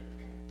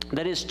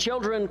that his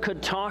children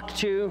could talk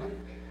to,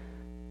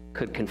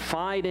 could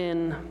confide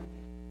in,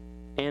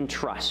 and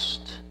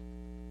trust.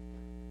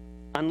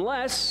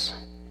 Unless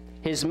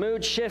his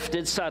mood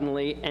shifted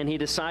suddenly and he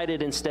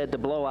decided instead to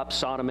blow up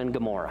Sodom and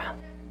Gomorrah.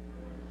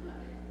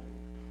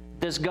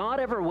 Does God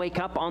ever wake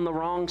up on the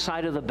wrong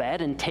side of the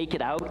bed and take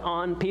it out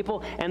on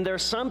people? And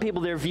there's some people,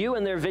 their view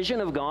and their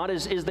vision of God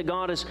is that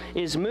God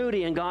is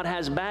moody and God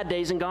has bad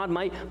days and God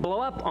might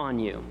blow up on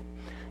you.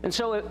 And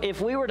so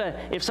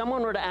if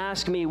someone were to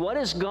ask me, what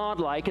is God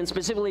like? And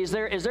specifically, is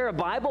there a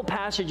Bible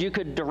passage you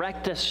could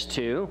direct us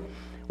to?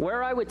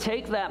 Where I would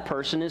take that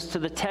person is to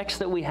the text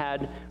that we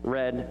had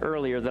read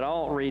earlier that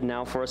I'll read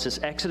now for us. Is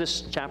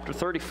Exodus chapter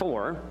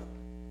 34,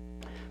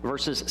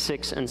 verses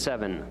 6 and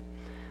 7.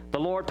 The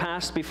Lord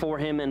passed before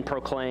him and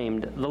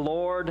proclaimed, the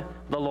Lord,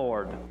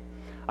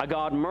 a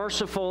God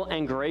merciful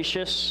and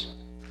gracious,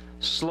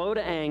 slow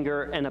to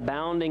anger and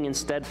abounding in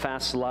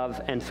steadfast love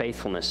and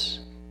faithfulness,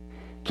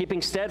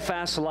 keeping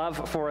steadfast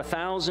love for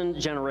 1,000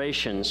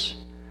 generations,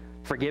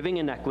 forgiving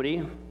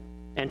iniquity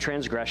and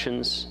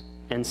transgressions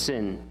and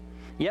sin,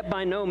 yet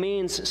by no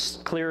means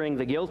clearing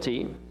the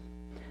guilty,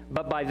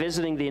 but by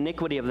visiting the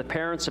iniquity of the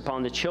parents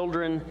upon the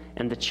children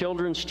and the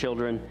children's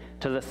children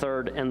to the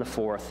 3rd and the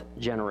 4th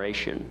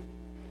generation.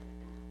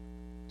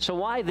 So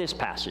why this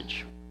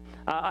passage?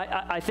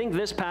 I think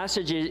this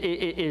passage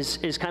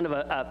is kind of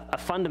a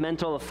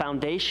fundamental, a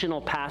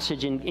foundational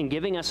passage in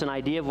giving us an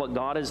idea of what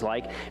God is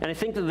like. And I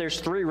think that there's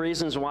 3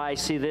 reasons why I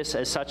see this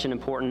as such an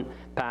important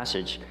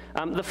passage.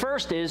 The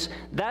first is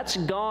that's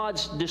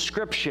God's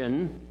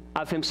description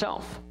of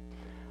himself.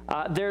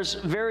 There's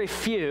very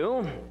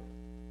few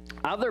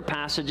other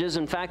passages,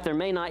 in fact, there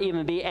may not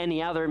even be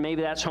any other,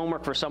 maybe that's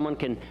homework for someone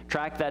can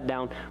track that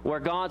down, where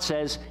God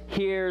says,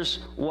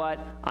 here's what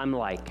I'm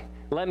like.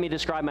 Let me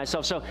describe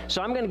myself. So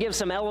I'm going to give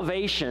some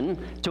elevation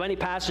to any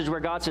passage where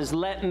God says,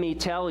 let me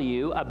tell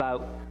you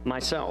about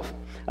myself.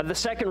 The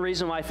second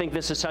reason why I think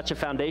this is such a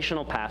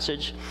foundational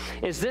passage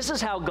is this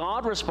is how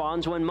God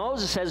responds when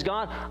Moses says,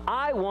 God,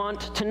 I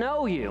want to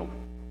know you.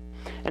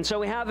 And so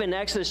we have in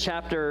Exodus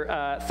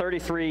chapter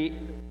 33,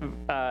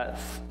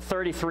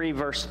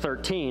 verse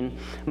 13,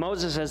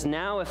 Moses says,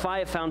 now if I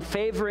have found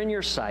favor in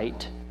your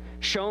sight,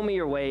 show me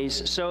your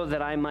ways so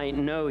that I might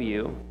know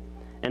you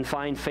and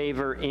find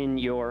favor in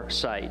your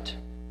sight.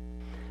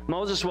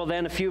 Moses will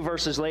then, a few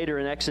verses later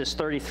in Exodus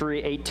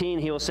 33:18,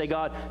 he will say,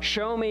 God,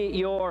 show me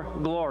your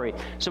glory.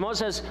 So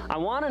Moses says, I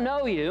want to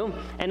know you,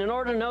 and in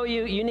order to know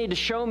you, you need to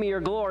show me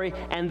your glory.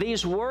 And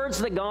these words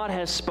that God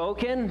has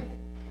spoken,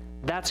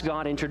 that's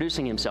God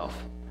introducing himself.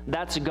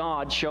 That's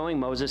God showing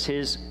Moses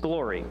his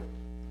glory.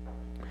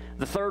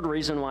 The third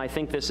reason why I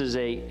think this is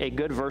a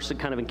good verse that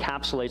kind of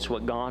encapsulates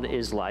what God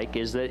is like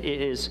is that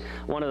it is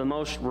one of the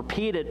most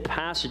repeated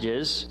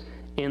passages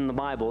in the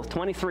Bible.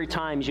 23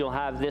 times you'll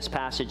have this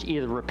passage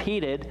either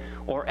repeated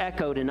or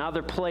echoed in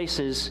other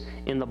places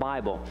in the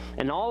Bible.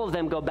 And all of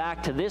them go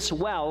back to this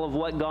well of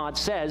what God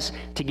says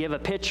to give a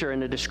picture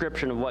and a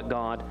description of what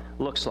God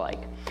looks like.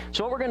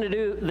 So what we're going to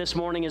do this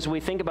morning as we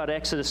think about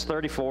Exodus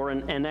 34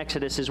 and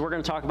Exodus is we're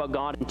going to talk about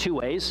God in 2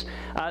 ways.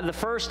 The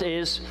first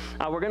is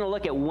we're going to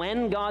look at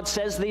when God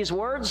says these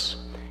words,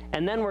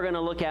 and then we're going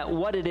to look at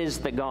what it is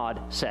that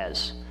God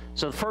says.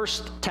 So the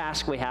first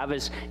task we have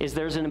is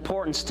there's an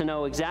importance to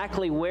know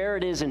exactly where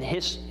it is in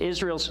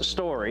Israel's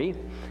story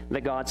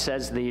that God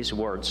says these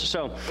words.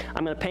 So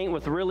I'm going to paint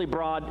with really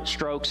broad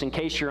strokes in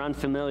case you're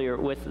unfamiliar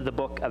with the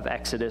book of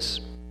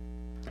Exodus.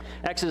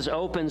 Exodus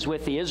opens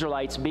with the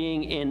Israelites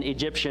being in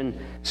Egyptian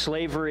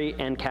slavery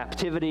and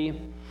captivity,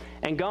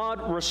 and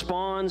God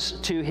responds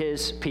to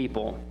his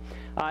people.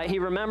 He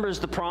remembers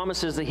the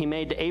promises that he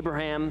made to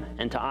Abraham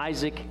and to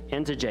Isaac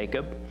and to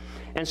Jacob.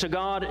 And so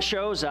God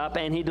shows up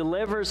and he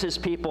delivers his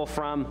people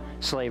from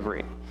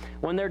slavery.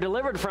 When they're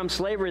delivered from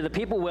slavery, the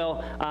people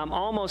will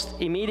almost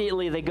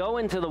immediately, they go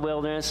into the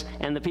wilderness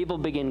and the people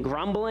begin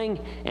grumbling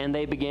and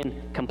they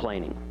begin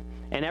complaining.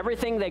 And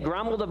everything they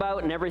grumbled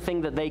about and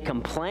everything that they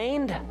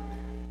complained,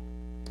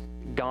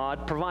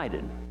 God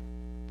provided.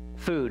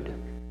 Food,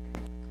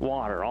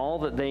 water, all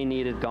that they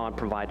needed, God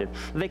provided.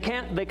 They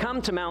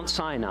come to Mount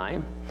Sinai,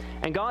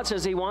 and God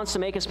says he wants to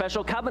make a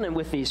special covenant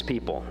with these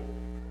people.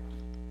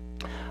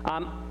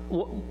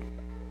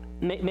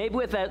 Maybe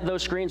with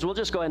those screens, we'll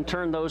just go ahead and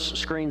turn those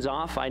screens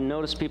off. I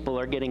notice people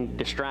are getting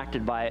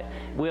distracted by it.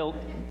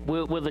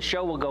 The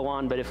show will go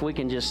on, but if we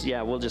can just,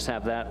 we'll just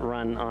have that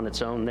run on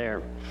its own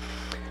there.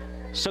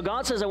 So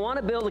God says, I want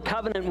to build a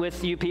covenant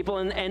with you people,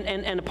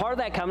 and a part of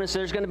that covenant is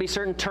there's going to be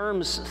certain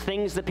terms,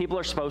 things that people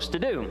are supposed to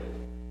do.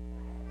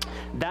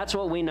 That's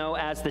what we know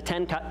as the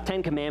Ten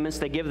Commandments.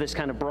 They give this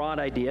kind of broad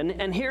idea.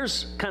 And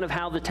here's kind of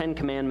how the Ten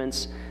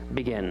Commandments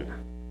begin.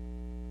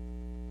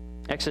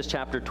 Exodus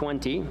chapter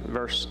 20,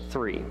 verse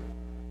 3.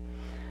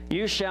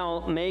 You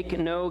shall make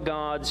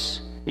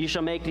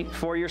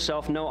for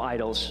yourself no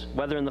idols,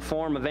 whether in the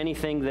form of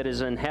anything that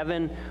is in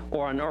heaven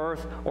or on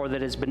earth, or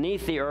that is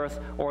beneath the earth,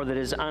 or that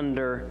is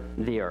under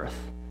the earth.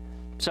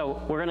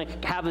 So we're going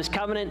to have this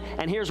covenant,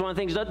 and here's one of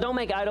the things. Don't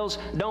make idols.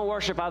 Don't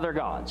worship other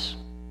gods.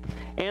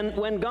 And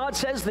when God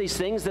says these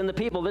things, then the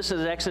people, this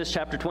is Exodus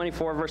chapter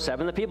 24, verse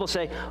 7, the people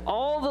say,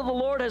 all that the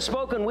Lord has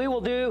spoken we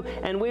will do,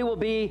 and we will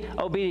be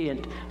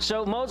obedient.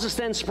 So Moses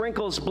then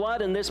sprinkles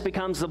blood, and this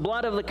becomes the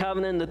blood of the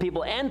covenant. The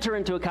people enter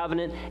into a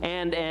covenant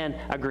and an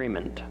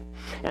agreement.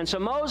 And so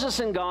Moses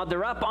and God,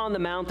 they're up on the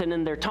mountain,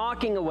 and they're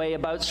talking away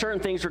about certain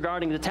things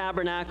regarding the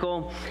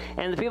tabernacle.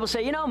 And the people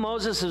say,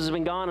 Moses has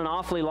been gone an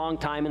awfully long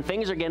time, and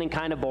things are getting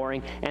kind of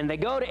boring. And they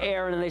go to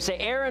Aaron, and they say,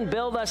 Aaron,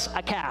 build us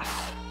a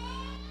calf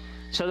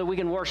so that we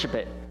can worship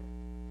it.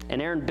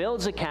 And Aaron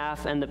builds a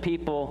calf, and the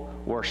people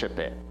worship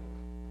it.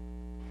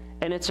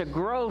 And it's a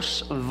gross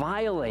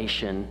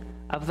violation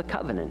of the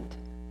covenant.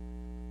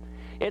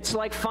 It's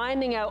like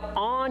finding out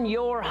on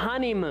your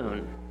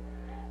honeymoon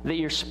that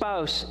your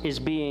spouse is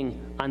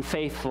being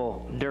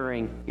unfaithful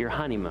during your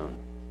honeymoon.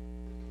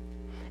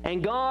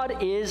 And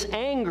God is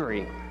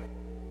angry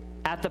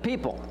at the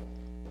people.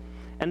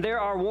 And there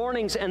are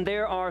warnings and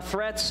there are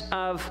threats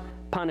of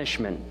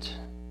punishment.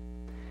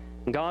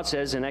 And God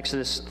says in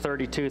Exodus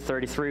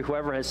 32:33,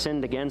 whoever has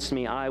sinned against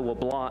me, I will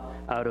blot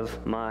out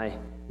of my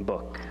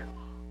book.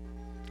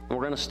 And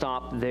we're going to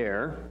stop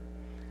there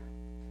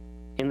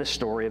in the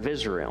story of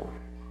Israel.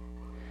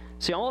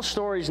 See, all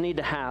stories need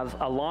to have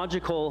a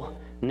logical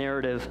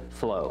narrative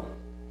flow.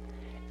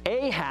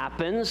 A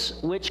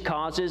happens, which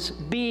causes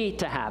B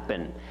to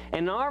happen.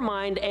 In our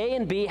mind, A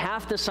and B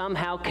have to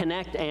somehow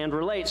connect and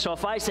relate. So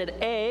if I said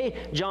A,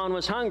 John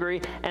was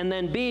hungry, and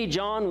then B,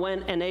 John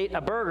went and ate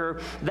a burger,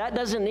 that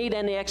doesn't need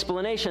any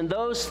explanation.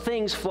 Those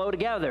things flow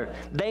together.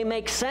 They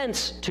make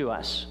sense to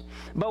us.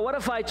 But what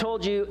if I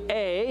told you,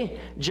 A,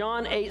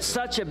 John ate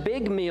such a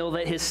big meal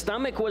that his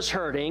stomach was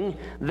hurting,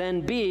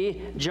 then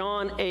B,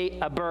 John ate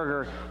a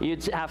burger?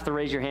 You'd have to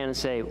raise your hand and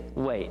say,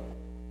 wait,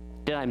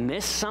 did I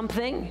miss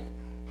something?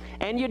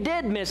 And you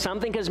did miss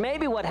something, because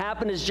maybe what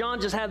happened is John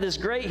just had this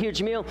great,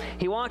 huge meal.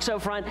 He walks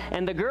out front,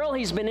 and the girl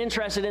he's been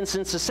interested in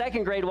since the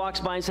second grade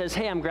walks by and says,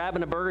 hey, I'm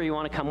grabbing a burger. You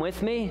want to come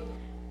with me?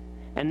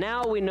 And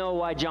now we know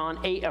why John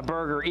ate a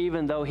burger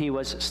even though he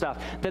was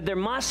stuffed. That there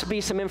must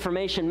be some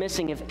information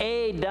missing if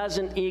A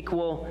doesn't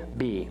equal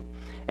B.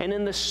 And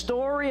in the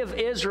story of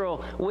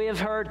Israel, we have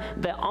heard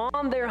that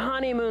on their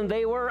honeymoon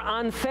they were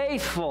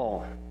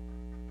unfaithful.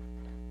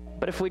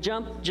 But if we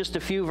jump just a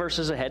few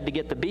verses ahead to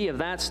get the B of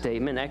that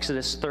statement,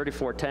 Exodus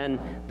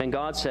 34:10, then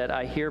God said,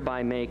 I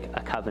hereby make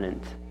a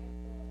covenant.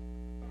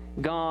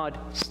 God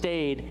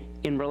stayed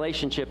in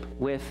relationship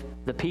with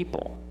the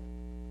people.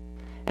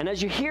 And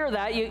as you hear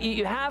that,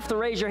 you have to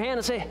raise your hand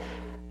and say,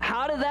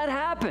 how did that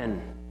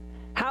happen?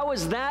 How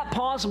is that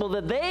possible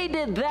that they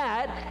did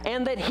that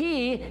and that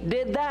he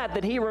did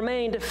that he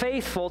remained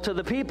faithful to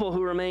the people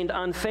who remained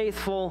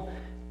unfaithful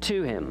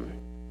to him?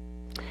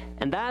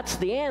 And that's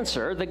the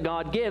answer that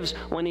God gives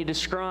when he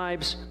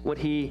describes what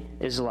he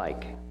is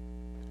like.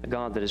 A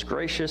God that is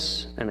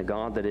gracious and a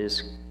God that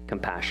is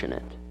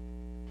compassionate.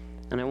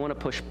 And I want to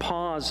push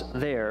pause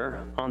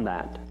there on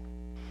that.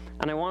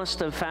 And I want us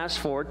to fast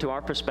forward to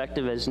our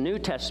perspective as New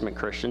Testament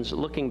Christians,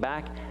 looking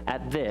back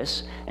at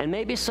this, and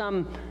maybe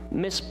some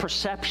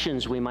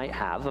misperceptions we might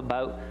have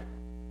about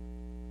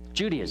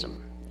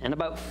Judaism and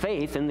about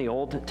faith in the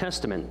Old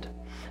Testament.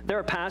 There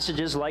are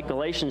passages like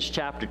Galatians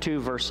chapter 2,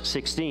 verse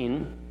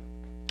 16,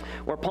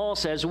 where Paul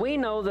says, "We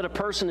know that a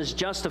person is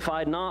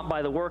justified not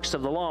by the works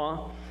of the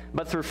law,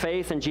 but through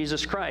faith in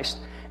Jesus Christ.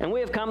 And we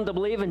have come to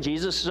believe in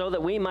Jesus so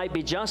that we might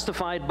be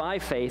justified by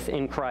faith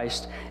in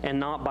Christ and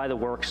not by the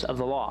works of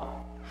the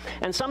law."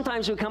 And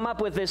sometimes we come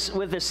up with this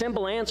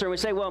simple answer. We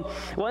say, well,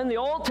 in the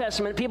Old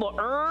Testament, people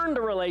earned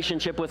a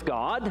relationship with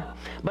God,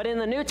 but in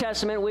the New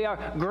Testament, we are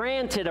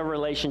granted a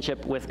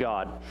relationship with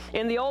God.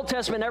 In the Old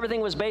Testament, everything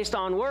was based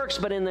on works,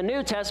 but in the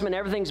New Testament,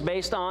 everything's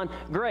based on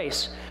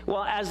grace.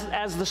 Well,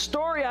 as the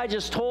story I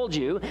just told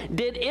you,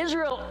 did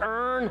Israel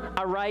earn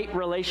a right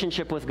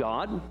relationship with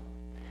God?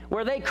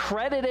 Were they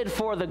credited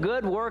for the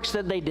good works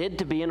that they did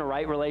to be in a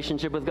right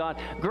relationship with God?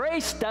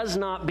 Grace does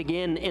not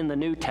begin in the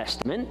New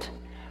Testament.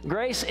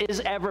 Grace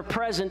is ever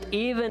present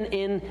even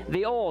in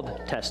the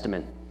Old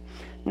Testament.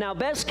 Now,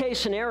 best case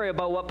scenario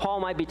about what Paul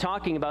might be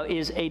talking about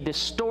is a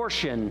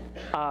distortion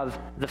of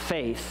the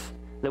faith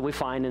that we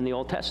find in the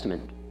Old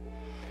Testament.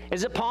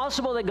 Is it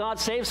possible that God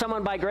saved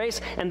someone by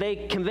grace and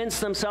they convince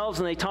themselves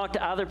and they talk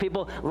to other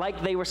people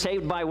like they were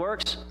saved by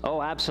works?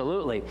 Oh,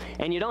 absolutely.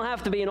 And you don't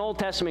have to be an Old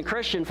Testament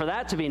Christian for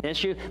that to be an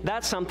issue.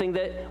 That's something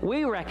that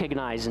we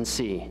recognize and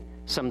see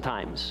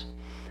sometimes,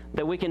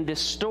 that we can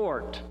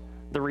distort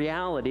the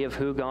reality of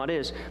who God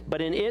is.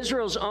 But in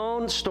Israel's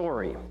own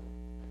story,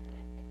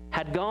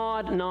 had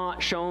God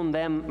not shown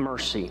them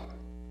mercy,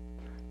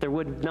 there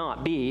would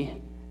not be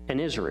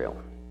an Israel.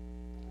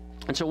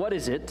 And so what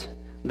is it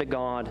that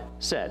God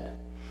said?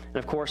 And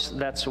of course,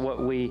 that's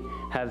what we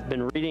have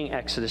been reading,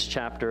 Exodus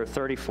chapter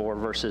 34,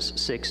 verses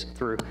 6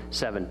 through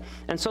 7.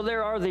 And so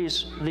there are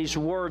these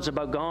words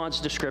about God's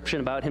description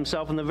about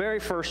himself. And the very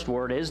first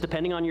word is,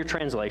 depending on your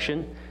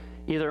translation,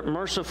 either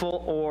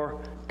merciful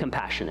or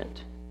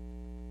compassionate.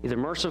 Either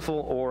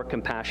merciful or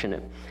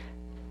compassionate.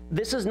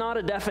 This is not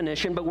a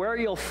definition, but where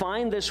you'll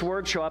find this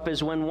word show up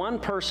is when one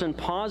person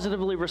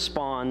positively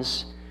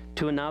responds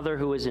to another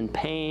who is in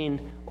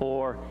pain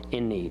or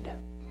in need.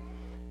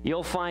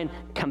 You'll find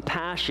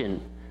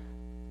compassion.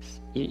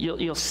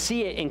 You'll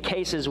see it in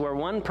cases where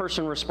one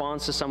person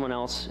responds to someone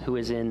else who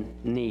is in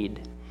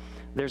need.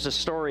 There's a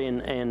story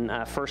in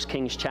 1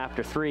 Kings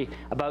chapter 3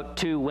 about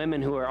two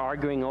women who are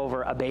arguing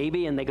over a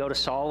baby, and they go to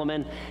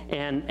Solomon,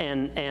 and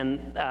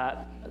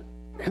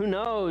who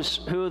knows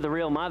who the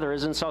real mother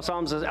is? And so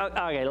Solomon says,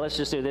 okay, let's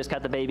just do this.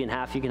 Cut the baby in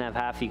half. You can have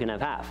half. You can have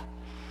half.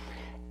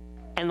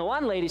 And the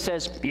one lady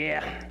says,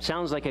 yeah,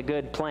 sounds like a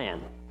good plan.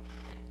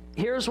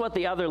 Here's what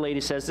the other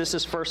lady says. This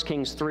is 1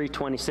 Kings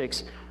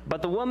 3:26.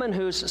 But the woman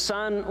whose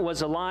son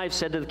was alive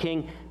said to the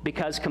king,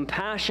 because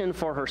compassion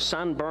for her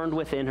son burned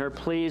within her,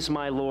 please,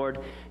 my lord,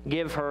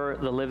 give her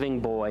the living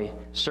boy.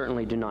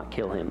 Certainly do not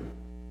kill him.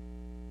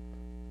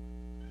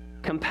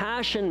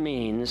 Compassion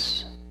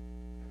means,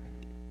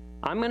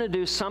 I'm going to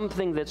do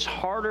something that's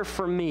harder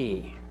for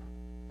me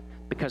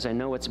because I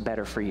know it's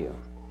better for you.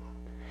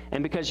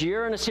 And because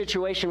you're in a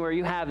situation where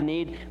you have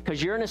need,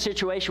 because you're in a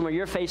situation where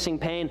you're facing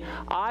pain,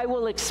 I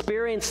will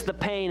experience the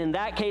pain, in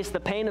that case, the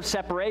pain of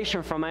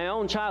separation from my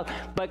own child,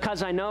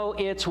 because I know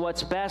it's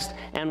what's best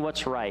and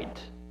what's right.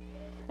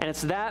 And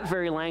it's that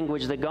very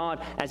language that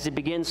God, as he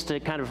begins to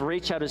kind of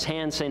reach out his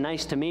hand and say,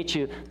 nice to meet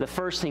you, the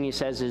first thing he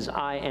says is,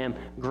 I am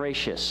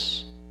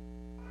gracious.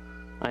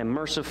 I am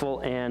merciful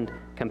and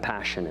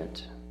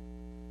compassionate.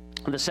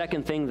 The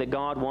second thing that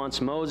God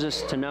wants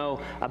Moses to know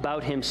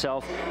about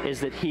himself is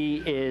that he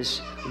is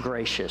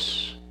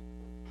gracious.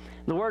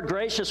 The word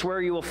gracious,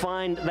 where you will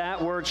find that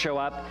word show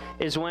up,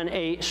 is when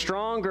a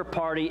stronger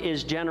party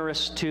is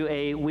generous to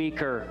a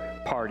weaker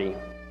party.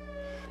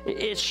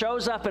 It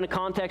shows up in a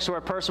context where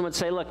a person would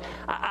say, look,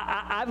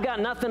 I've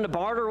got nothing to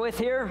barter with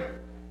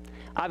here.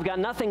 I've got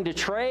nothing to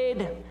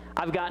trade.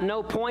 I've got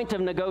no point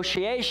of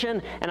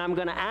negotiation, and I'm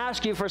going to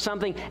ask you for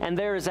something, and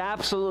there is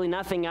absolutely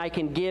nothing I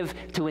can give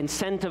to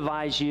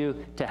incentivize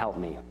you to help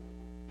me.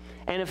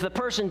 And if the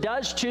person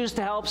does choose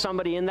to help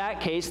somebody in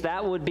that case,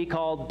 that would be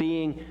called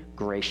being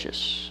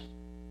gracious.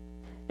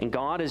 And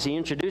God, as he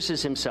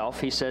introduces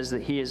himself, he says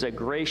that he is a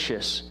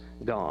gracious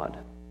God.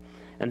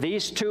 And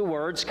these two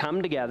words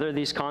come together,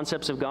 these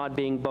concepts of God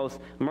being both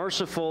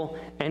merciful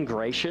and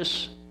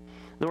gracious.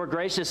 The word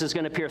gracious is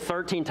going to appear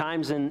 13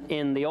 times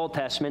in the Old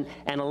Testament,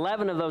 and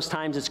 11 of those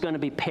times it's going to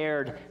be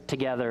paired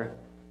together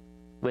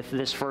with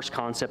this first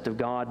concept of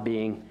God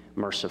being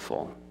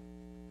merciful.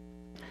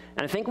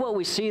 And I think what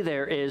we see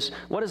there is,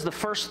 what is the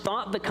first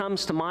thought that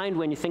comes to mind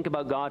when you think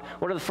about God?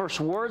 What are the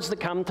first words that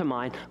come to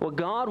mind? What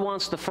God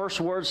wants the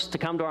first words to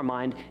come to our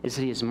mind is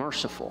that he is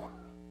merciful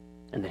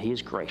and that he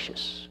is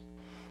gracious.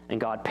 And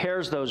God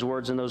pairs those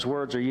words, and those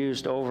words are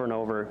used over and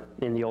over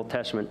in the Old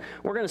Testament.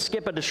 We're going to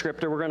skip a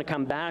descriptor. We're going to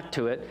come back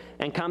to it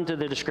and come to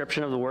the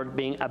description of the word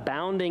being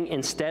abounding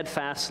in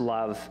steadfast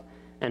love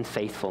and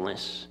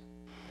faithfulness.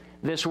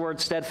 This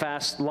word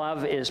steadfast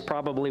love is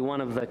probably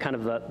one of the kind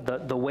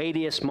of the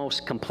weightiest,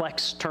 most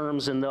complex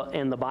terms in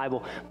the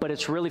Bible, but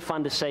it's really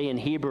fun to say in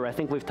Hebrew. I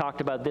think we've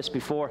talked about this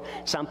before.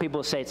 Some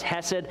people say it's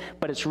hesed,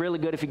 but it's really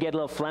good if you get a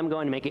little phlegm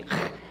going and make it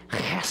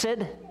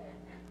chesed.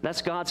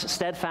 That's God's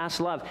steadfast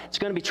love. It's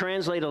going to be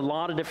translated a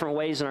lot of different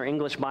ways in our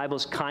English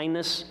Bibles.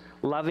 Kindness,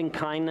 loving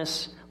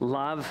kindness,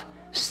 love,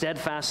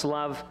 steadfast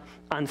love,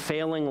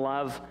 unfailing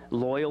love,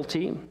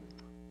 loyalty.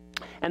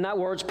 And that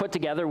word's put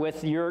together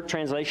with, your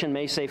translation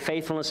may say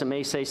faithfulness, it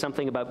may say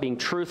something about being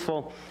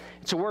truthful.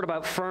 It's a word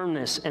about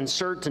firmness and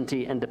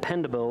certainty and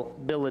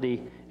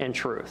dependability and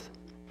truth.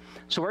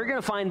 So where you're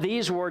going to find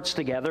these words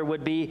together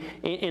would be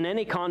in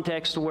any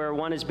context where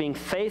one is being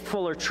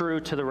faithful or true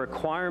to the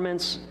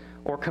requirements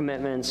or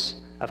commitments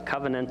of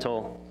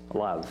covenantal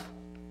love.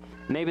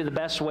 Maybe the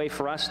best way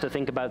for us to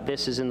think about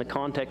this is in the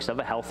context of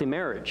a healthy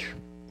marriage.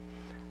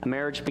 A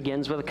marriage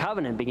begins with a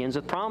covenant, begins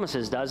with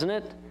promises, doesn't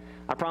it?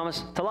 A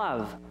promise to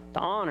love, to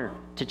honor,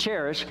 to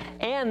cherish.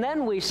 And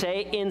then we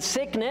say in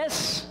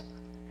sickness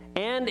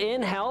and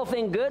in health,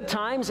 in good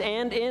times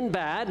and in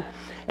bad.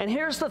 And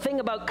here's the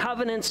thing about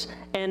covenants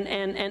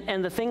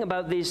and the thing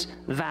about these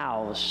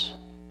vows.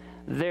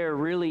 They're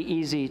really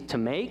easy to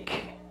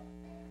make,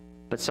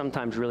 but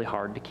sometimes really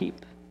hard to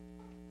keep.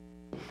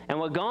 And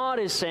what God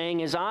is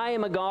saying is, I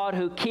am a God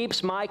who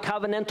keeps my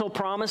covenantal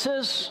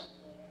promises,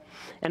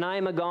 and I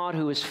am a God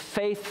who is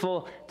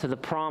faithful to the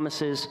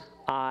promises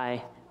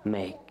I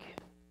make.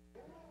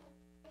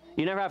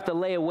 You never have to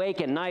lay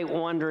awake at night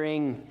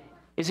wondering,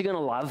 is he going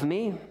to love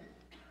me?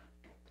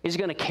 Is he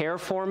going to care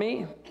for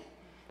me?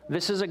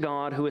 This is a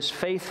God who is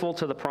faithful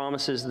to the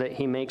promises that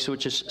he makes,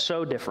 which is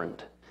so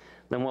different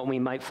than what we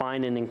might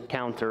find and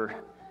encounter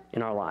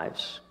in our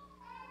lives.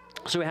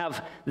 So we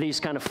have these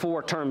kind of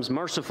four terms: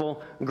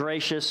 merciful,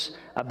 gracious,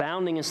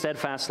 abounding in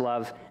steadfast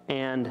love,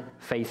 and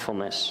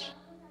faithfulness.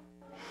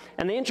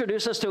 And they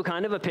introduce us to a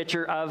kind of a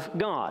picture of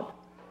God.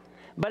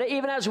 But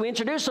even as we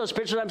introduce those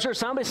pictures, I'm sure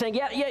somebody's saying,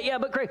 yeah,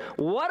 but Craig,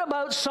 what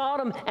about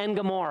Sodom and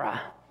Gomorrah?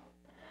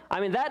 I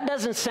mean, that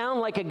doesn't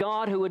sound like a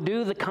God who would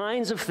do the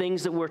kinds of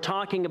things that we're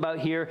talking about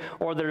here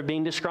or that are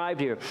being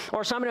described here.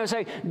 Or somebody would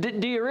say,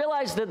 do you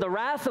realize that the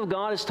wrath of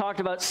God is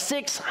talked about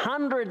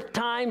 600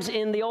 times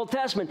in the Old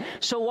Testament?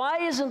 So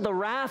why isn't the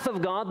wrath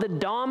of God the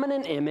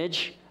dominant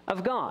image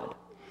of God?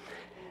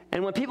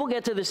 And when people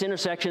get to this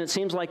intersection, it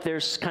seems like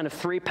there's kind of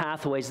three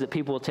pathways that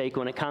people will take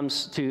when it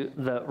comes to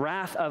the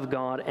wrath of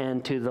God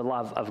and to the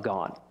love of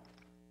God.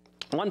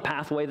 One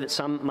pathway that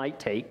some might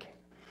take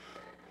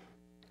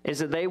is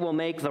that they will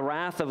make the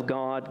wrath of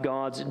God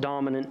God's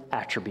dominant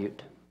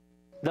attribute.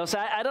 They'll say,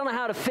 I don't know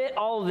how to fit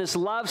all of this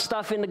love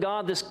stuff into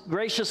God, this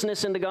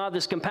graciousness into God,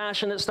 this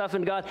compassionate stuff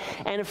into God.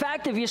 And in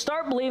fact, if you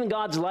start believing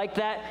God's like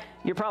that,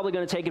 you're probably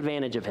going to take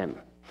advantage of him.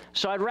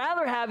 So I'd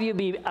rather have you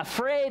be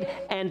afraid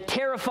and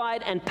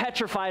terrified and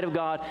petrified of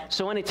God.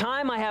 So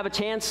anytime I have a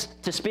chance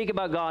to speak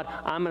about God,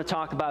 I'm going to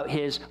talk about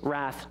his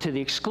wrath to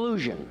the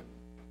exclusion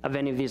of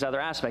any of these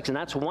other aspects. And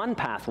that's one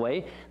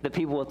pathway that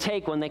people will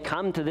take when they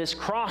come to this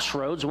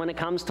crossroads when it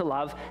comes to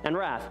love and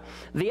wrath.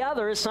 The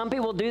other is some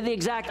people do the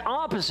exact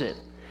opposite.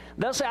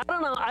 They'll say,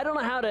 I don't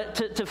know how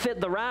to fit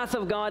the wrath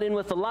of God in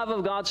with the love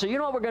of God, so you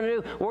know what we're going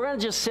to do? We're going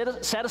to just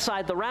set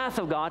aside the wrath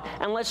of God,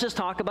 and let's just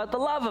talk about the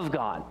love of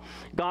God.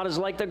 God is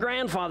like the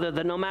grandfather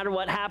that no matter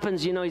what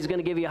happens, he's going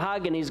to give you a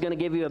hug, and he's going to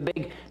give you a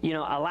big,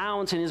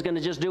 allowance, and he's going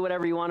to just do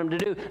whatever you want him to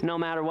do, no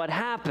matter what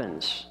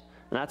happens.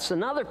 And that's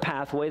another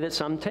pathway that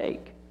some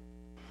take.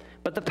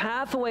 But the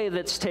pathway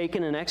that's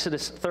taken in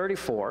Exodus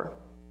 34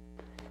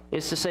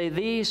 is to say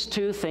these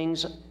two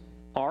things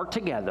are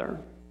together,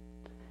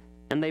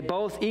 and they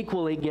both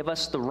equally give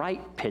us the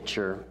right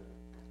picture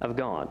of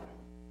God.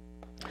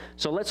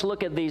 So let's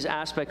look at these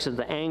aspects of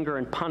the anger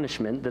and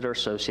punishment that are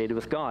associated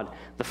with God.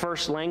 The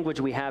first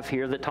language we have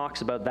here that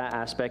talks about that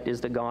aspect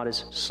is that God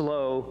is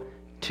slow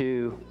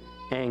to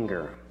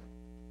anger.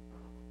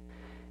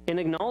 In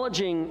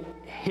acknowledging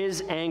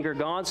his anger,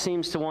 God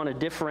seems to want to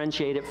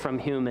differentiate it from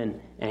human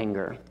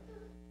anger.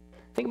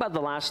 Think about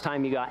the last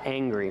time you got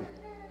angry.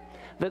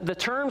 The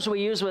terms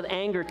we use with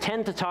anger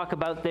tend to talk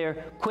about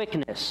their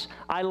quickness.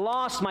 I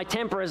lost my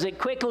temper as it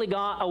quickly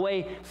got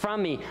away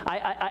from me.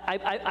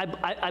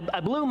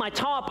 I blew my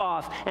top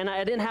off, and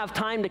I didn't have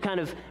time to kind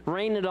of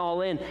rein it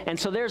all in. And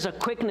so there's a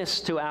quickness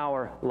to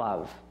our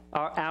love,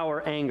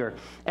 our anger.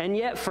 And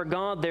yet for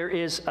God there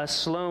is a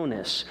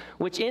slowness,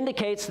 which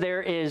indicates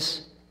there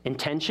is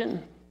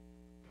intention.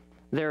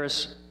 There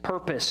is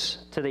purpose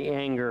to the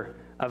anger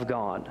of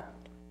God.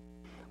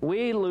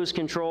 We lose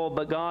control,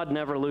 but God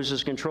never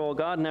loses control.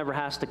 God never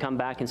has to come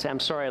back and say, I'm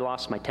sorry I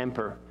lost my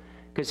temper,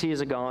 because he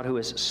is a God who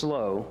is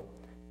slow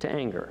to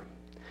anger.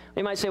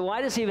 You might say,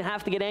 why does he even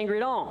have to get angry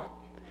at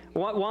all?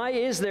 Why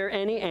is there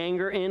any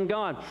anger in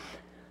God?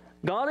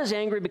 God is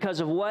angry because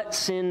of what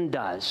sin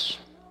does.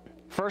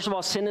 First of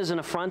all, sin is an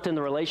affront in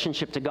the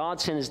relationship to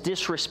God. Sin is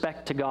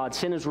disrespect to God.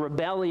 Sin is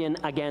rebellion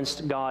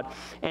against God.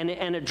 And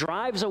it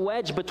drives a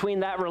wedge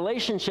between that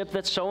relationship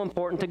that's so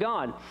important to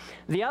God.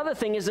 The other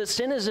thing is that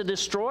sin is a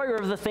destroyer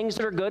of the things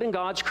that are good in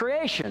God's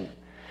creation.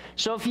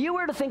 So if you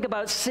were to think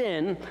about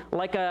sin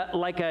like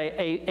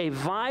a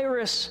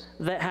virus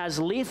that has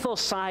lethal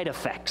side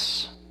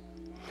effects,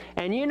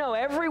 and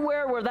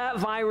everywhere where that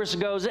virus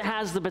goes, it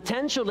has the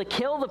potential to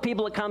kill the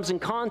people it comes in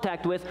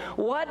contact with,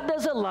 what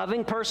does a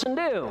loving person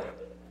do?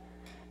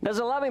 Does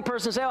a loving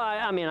person say, oh,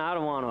 I mean, I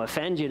don't want to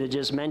offend you to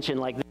just mention,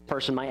 like, this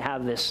person might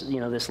have this,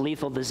 this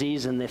lethal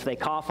disease, and if they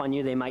cough on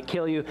you, they might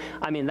kill you.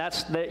 I mean,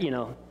 that's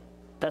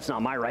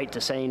not my right to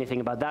say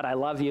anything about that. I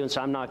love you, and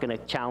so I'm not going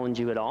to challenge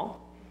you at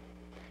all.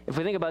 If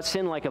we think about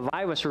sin like a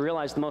virus, we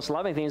realize the most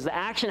loving thing is the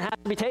action has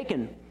to be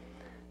taken.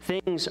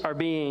 Things are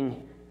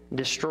being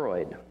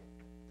destroyed.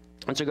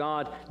 And so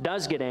God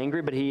does get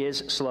angry, but he is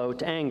slow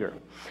to anger.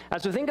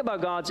 As we think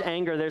about God's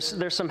anger,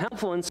 there's some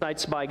helpful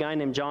insights by a guy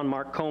named John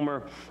Mark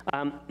Comer.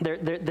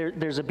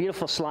 There's a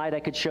beautiful slide I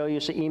could show you,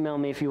 so email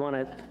me if you want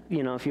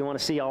to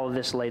see all of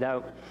this laid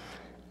out.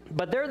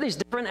 But there are these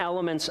different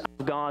elements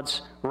of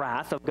God's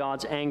wrath, of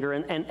God's anger,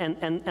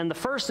 and the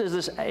first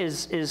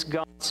is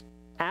God's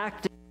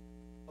active,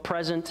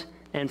 present,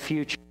 and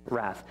future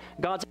wrath.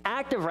 God's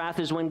active wrath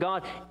is when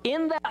God,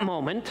 in that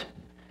moment,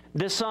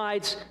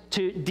 decides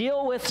to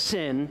deal with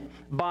sin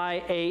by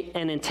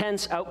an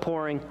intense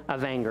outpouring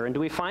of anger. And do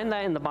we find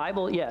that in the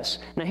Bible? Yes.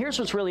 Now here's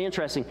what's really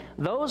interesting.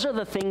 Those are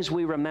the things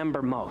we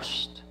remember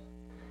most.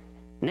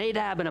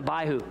 Nadab and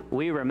Abihu,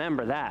 we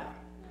remember that.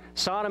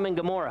 Sodom and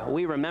Gomorrah,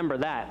 we remember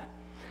that.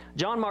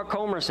 John Mark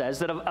Comer says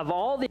that of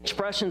all the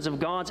expressions of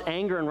God's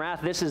anger and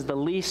wrath, this is the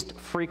least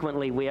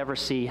frequently we ever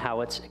see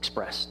how it's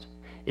expressed.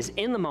 Is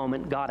in the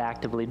moment, God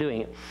actively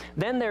doing it.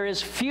 Then there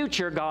is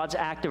future God's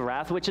active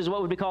wrath, which is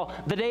what would be called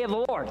the day of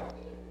the Lord.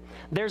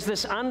 There's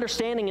this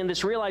understanding and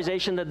this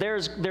realization that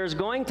there's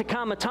going to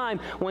come a time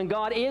when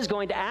God is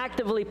going to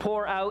actively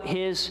pour out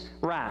his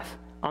wrath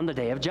on the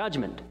day of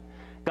judgment.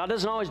 God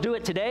doesn't always do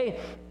it today,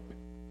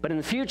 but in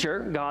the future,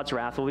 God's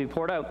wrath will be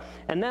poured out.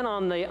 And then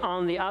on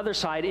the other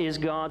side is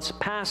God's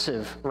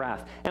passive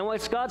wrath. And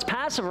what's God's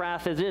passive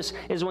wrath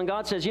is when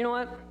God says, you know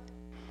what?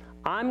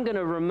 I'm going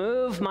to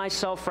remove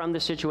myself from the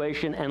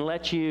situation and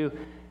let you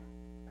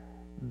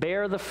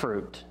bear the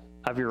fruit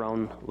of your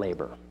own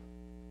labor.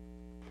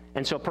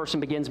 And so a person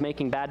begins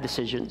making bad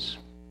decisions,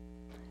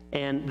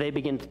 and they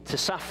begin to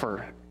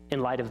suffer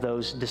in light of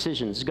those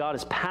decisions. God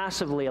is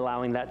passively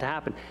allowing that to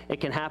happen. It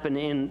can happen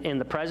in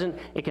the present.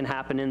 It can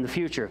happen in the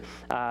future.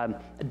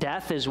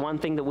 Death is one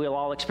thing that we'll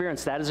all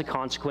experience. That is a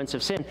consequence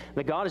of sin.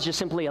 But God has just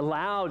simply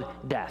allowed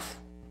death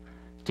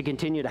to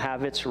continue to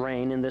have its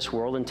reign in this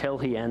world until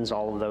he ends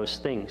all of those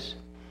things.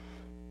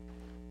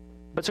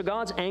 But so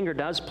God's anger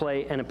does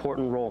play an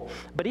important role.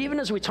 But even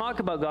as we talk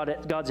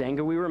about God's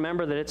anger, we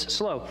remember that it's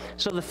slow.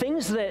 So the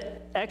things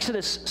that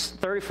Exodus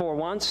 34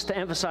 wants to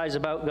emphasize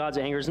about God's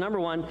anger is, number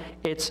one,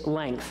 its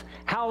length.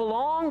 How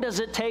long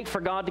does it take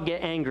for God to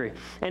get angry?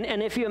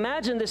 And if you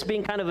imagine this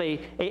being kind of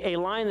a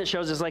line that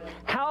shows us, like,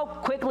 how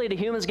quickly do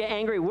humans get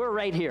angry? We're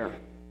right here.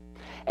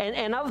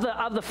 And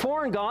of the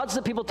foreign gods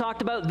that people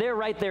talked about, they're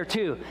right there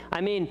too.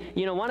 I mean,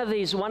 one of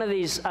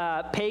these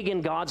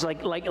pagan gods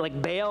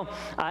like Baal,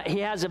 he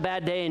has a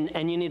bad day,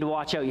 and you need to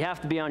watch out. You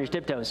have to be on your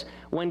tiptoes.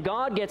 When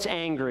God gets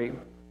angry,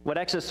 what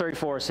Exodus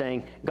 34 is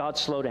saying,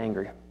 God's slow to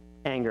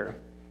anger,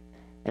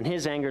 and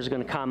his anger is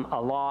going to come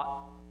a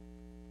lot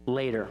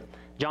later.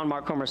 John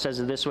Mark Comer says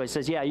it this way. He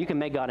says, yeah, you can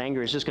make God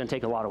angry. It's just going to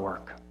take a lot of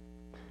work.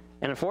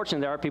 And unfortunately,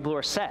 there are people who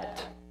are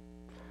set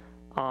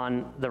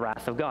on the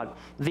wrath of God.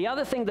 The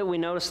other thing that we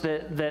notice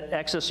that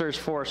Exodus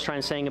 34 is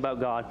trying to say about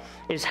God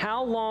is,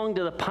 how long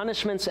do the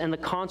punishments and the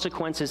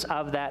consequences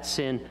of that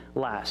sin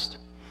last?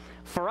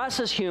 For us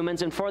as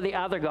humans and for the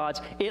other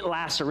gods, it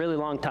lasts a really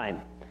long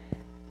time.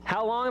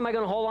 How long am I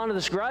going to hold on to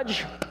this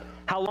grudge?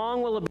 How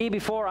long will it be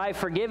before I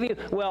forgive you?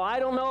 Well, I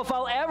don't know if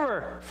I'll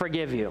ever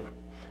forgive you.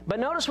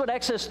 But notice what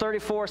Exodus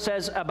 34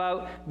 says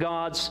about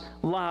God's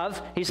love.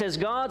 He says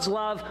God's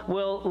love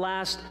will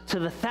last to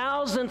the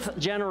 1,000th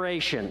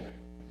generation.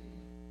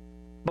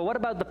 But what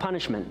about the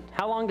punishment?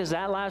 How long does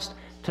that last?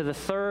 To the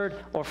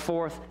 3rd or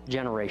 4th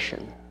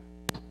generation.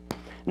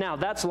 Now,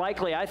 that's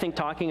likely, I think,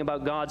 talking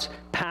about God's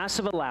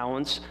passive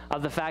allowance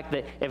of the fact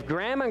that if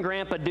Grandma and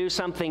Grandpa do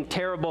something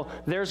terrible,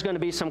 there's going to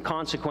be some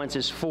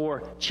consequences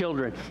for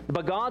children.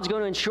 But God's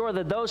going to ensure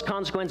that those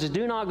consequences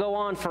do not go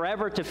on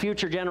forever to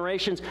future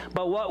generations.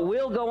 But what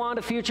will go on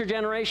to future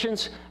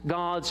generations?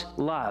 God's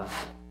love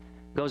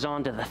goes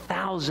on to the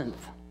 1,000th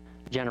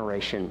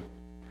generation.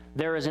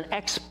 There is an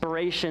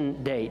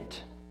expiration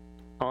date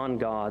on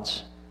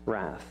God's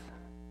wrath.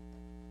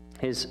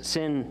 His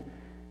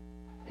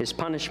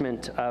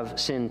punishment of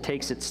sin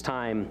takes its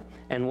time,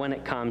 and when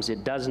it comes,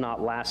 it does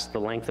not last the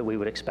length that we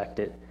would expect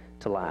it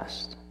to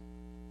last.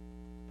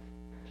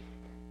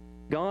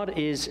 God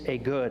is a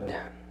good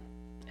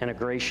and a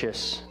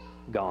gracious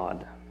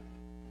God.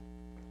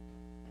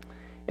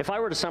 If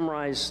I were to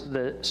summarize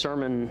the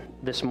sermon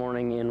this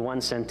morning in one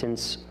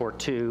sentence or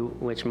two,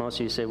 which most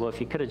of you say, well, if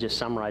you could have just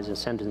summarized a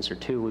sentence or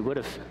two, we would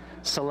have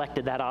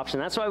selected that option.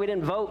 That's why we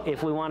didn't vote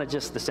if we wanted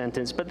just the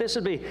sentence. But this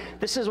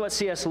is what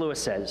C.S.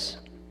 Lewis says.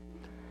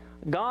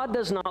 God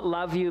does not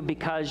love you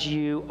because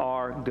you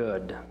are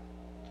good.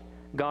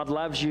 God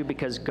loves you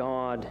because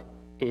God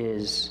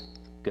is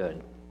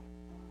good.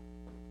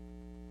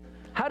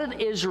 How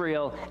did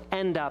Israel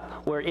end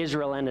up where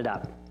Israel ended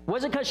up?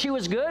 Was it because she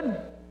was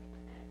good?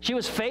 She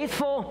was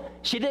faithful?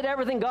 She did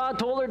everything God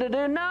told her to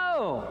do?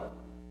 No.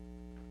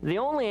 The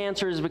only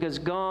answer is because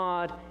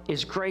God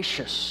is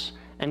gracious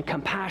and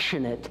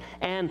compassionate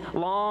and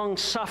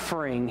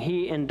long-suffering.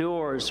 He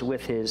endures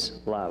with his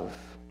love.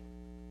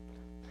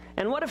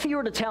 And what if you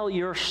were to tell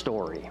your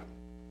story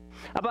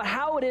about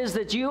how it is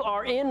that you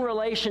are in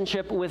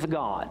relationship with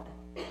God?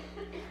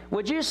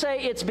 Would you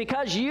say it's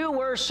because you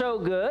were so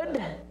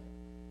good?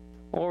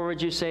 Or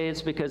would you say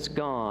it's because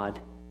God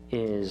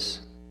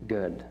is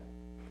good?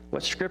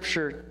 What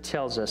Scripture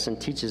tells us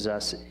and teaches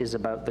us is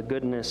about the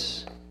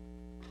goodness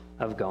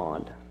of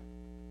God.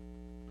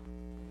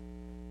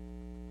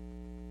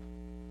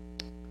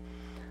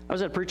 I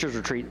was at a preacher's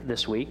retreat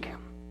this week.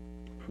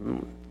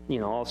 You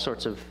know, all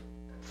sorts of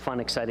fun,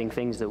 exciting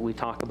things that we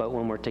talk about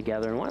when we're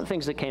together. And one of the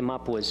things that came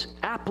up was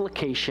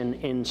application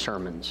in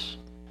sermons.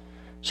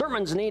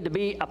 Sermons need to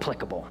be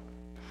applicable.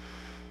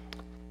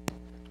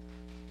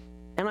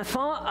 And I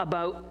thought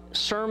about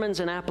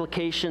sermons and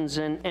applications,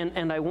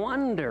 and I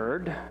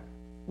wondered,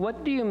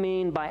 what do you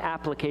mean by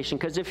application?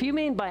 Because if you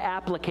mean by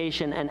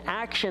application an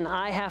action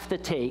I have to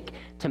take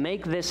to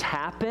make this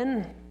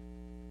happen,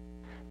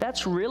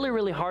 that's really,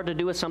 really hard to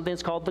do with something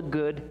that's called the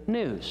good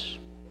news.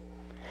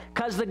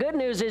 Because the good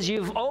news is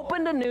you've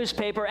opened a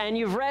newspaper and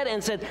you've read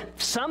and said,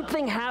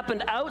 something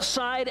happened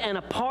outside and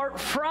apart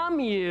from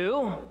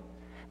you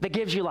that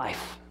gives you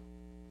life.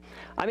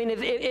 I mean,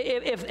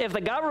 if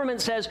the government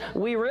says,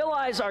 we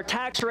realize our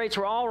tax rates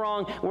were all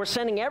wrong, we're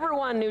sending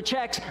everyone new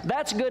checks,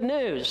 that's good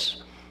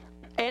news.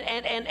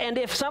 And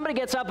if somebody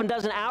gets up and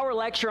does an hour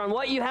lecture on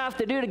what you have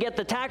to do to get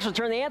the tax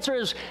return, the answer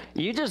is,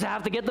 you just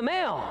have to get the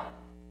mail.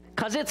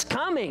 Because it's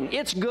coming.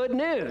 It's good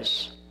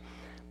news.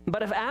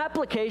 But if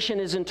application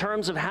is in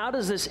terms of how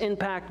does this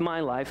impact my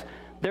life,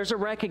 there's a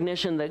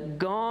recognition that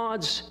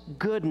God's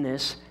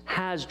goodness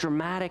has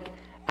dramatic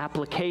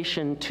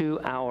application to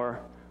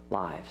our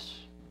lives.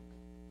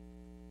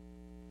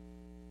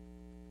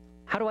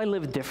 How do I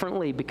live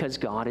differently because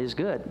God is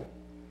good?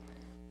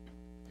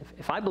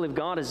 If I believe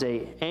God is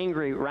an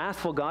angry,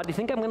 wrathful God, do you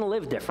think I'm going to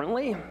live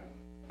differently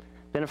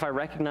than if I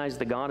recognize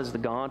that God is the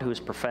God who is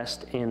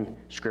professed in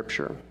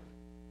Scripture?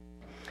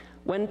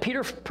 When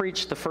Peter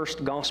preached the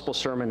first gospel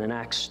sermon in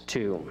Acts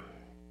 2,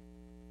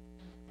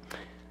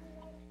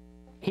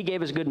 he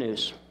gave us good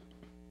news.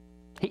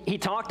 He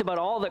talked about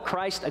all that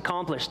Christ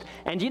accomplished.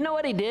 And you know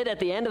what he did at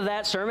the end of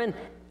that sermon?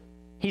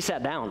 He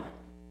sat down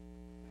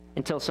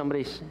until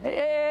somebody said,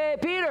 hey,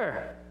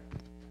 Peter,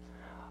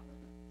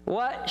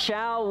 what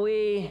shall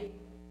we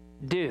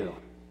do?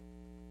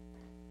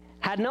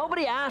 Had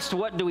nobody asked,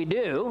 what do we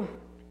do?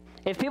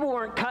 If people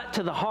weren't cut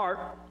to the heart,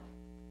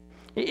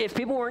 if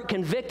people weren't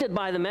convicted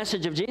by the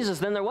message of Jesus,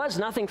 then there was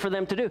nothing for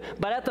them to do.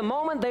 But at the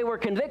moment they were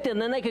convicted,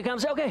 and then they could come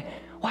and say, okay,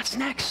 what's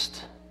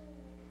next?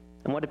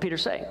 And what did Peter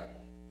say?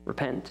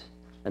 Repent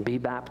and be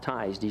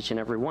baptized, each and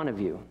every one of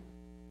you.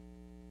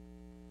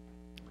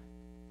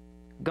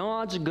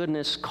 God's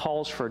goodness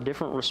calls for a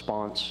different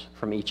response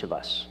from each of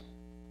us.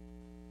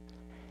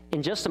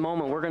 In just a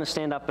moment, we're going to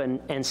stand up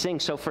and sing.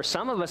 So for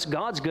some of us,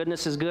 God's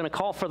goodness is going to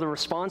call for the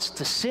response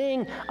to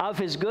sing of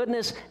his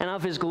goodness and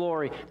of his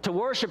glory, to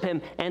worship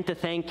him and to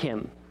thank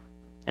him,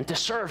 and to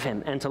serve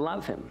him and to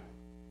love him.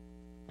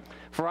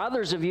 For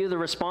others of you, the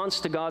response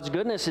to God's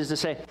goodness is to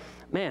say,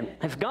 man,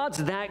 if God's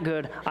that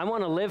good, I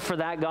want to live for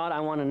that God.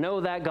 I want to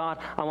know that God.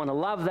 I want to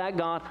love that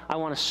God. I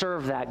want to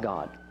serve that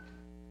God.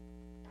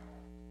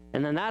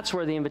 And then that's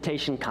where the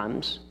invitation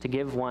comes to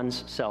give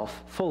one's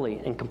self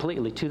fully and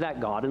completely to that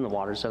God in the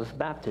waters of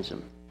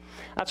baptism.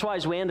 That's why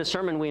as we end a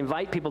sermon, we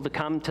invite people to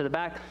come to the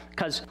back,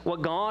 because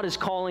what God is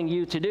calling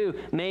you to do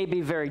may be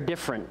very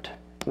different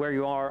where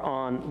you are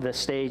on the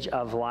stage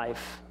of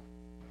life.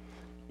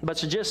 But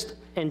so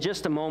in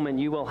just a moment,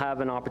 you will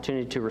have an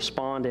opportunity to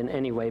respond in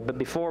any way. But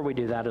before we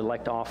do that, I'd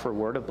like to offer a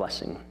word of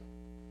blessing.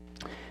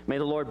 May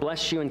the Lord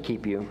bless you and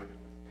keep you.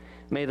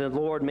 May the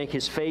Lord make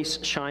his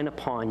face shine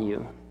upon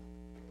you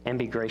and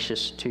be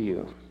gracious to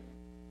you.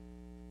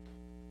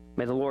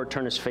 May the Lord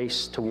turn his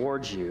face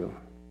towards you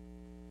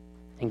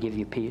and give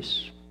you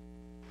peace.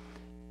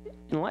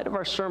 In light of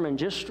our sermon,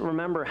 just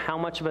remember how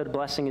much of a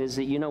blessing it is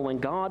that you know when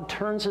God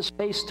turns his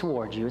face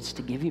towards you, it's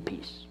to give you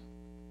peace.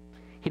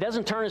 He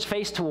doesn't turn his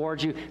face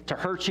towards you to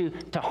hurt you,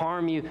 to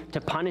harm you,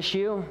 to punish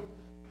you.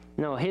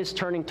 No, his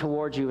turning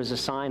towards you is a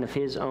sign of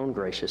his own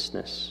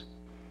graciousness.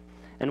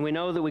 And we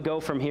know that we go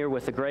from here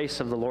with the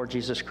grace of the Lord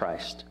Jesus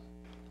Christ,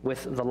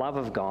 with the love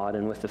of God,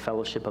 and with the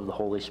fellowship of the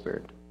Holy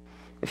Spirit.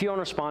 If you want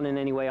to respond in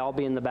any way, I'll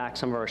be in the back.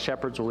 Some of our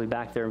shepherds will be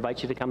back there. I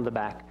invite you to come to the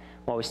back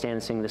while we stand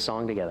and sing this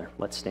song together.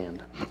 Let's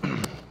stand.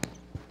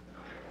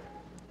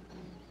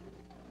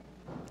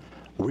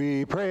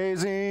 We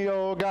praise thee,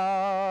 O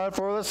God,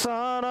 for the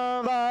Son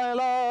of thy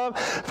love,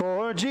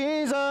 for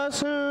Jesus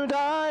who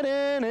died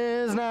and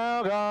is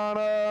now gone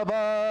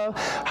above.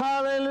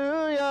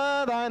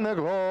 Hallelujah, thine the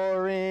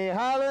glory.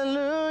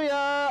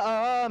 Hallelujah,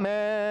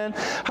 amen.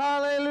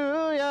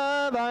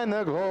 Hallelujah, thine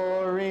the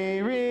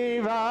glory.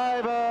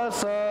 Revive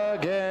us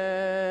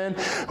again.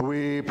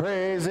 We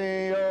praise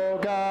thee, O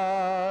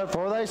God,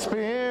 for thy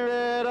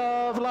Spirit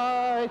of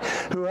light,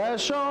 who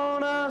has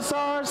shown us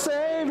our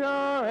Savior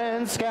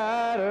and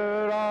scattered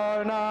guided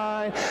our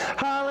night.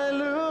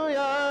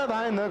 Hallelujah,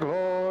 thine the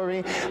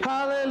glory.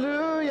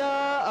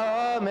 Hallelujah,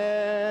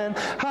 amen.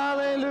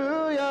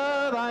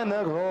 Hallelujah, thine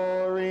the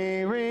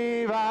glory.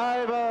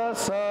 Revive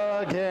us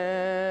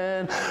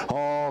again.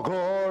 All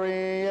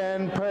glory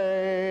and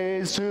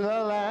praise to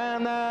the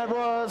Lamb that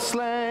was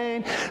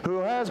slain, who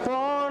has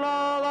borne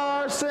all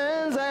our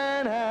sins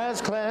and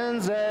has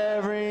cleansed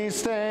every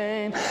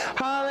stain.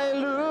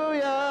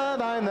 Hallelujah,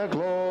 thine the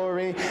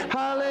glory.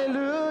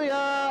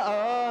 Hallelujah,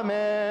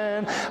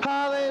 amen.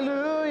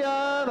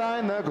 Hallelujah,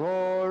 thine the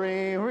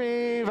glory.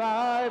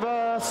 Revive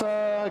us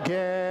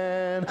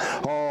again.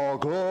 All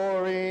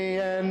glory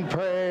and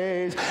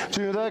praise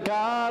to the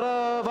God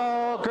of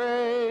all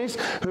grace,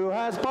 who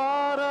has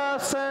bought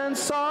us and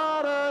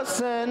sought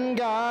us and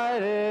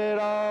guided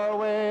our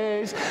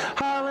ways.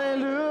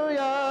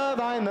 Hallelujah,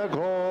 thine the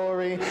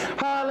glory.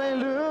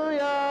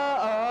 Hallelujah,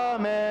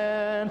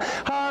 amen.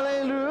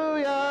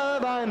 Hallelujah,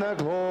 thine the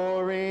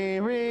glory.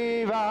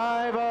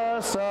 Revive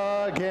us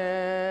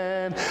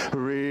again.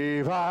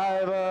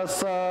 Revive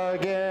us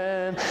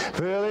again.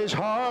 Fill each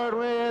heart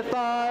with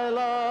thy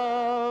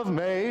love.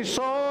 May each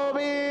soul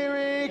be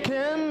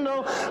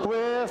rekindled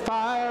with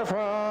fire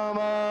from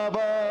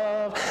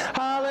above.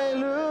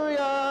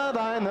 Hallelujah,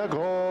 thine the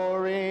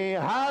glory.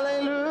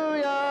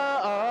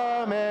 Hallelujah,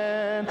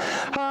 amen.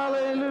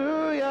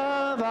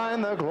 Hallelujah,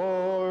 thine the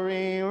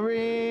glory.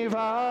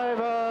 Revive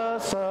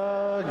us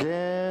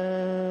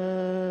again.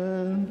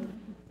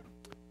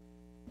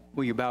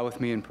 Will you bow with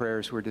me in prayer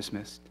as we're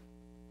dismissed?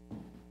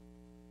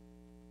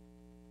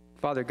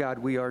 Father God,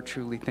 we are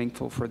truly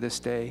thankful for this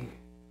day.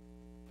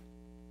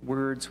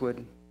 Words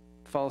would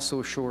fall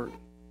so short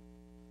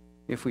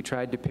if we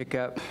tried to pick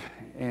up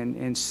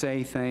and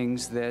say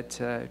things that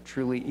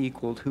truly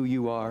equaled who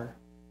you are,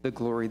 the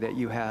glory that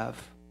you have.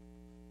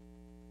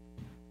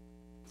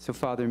 So,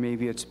 Father,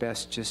 maybe it's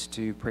best just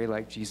to pray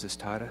like Jesus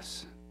taught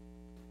us.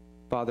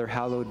 Father,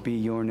 hallowed be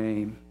your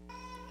name.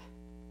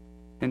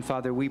 And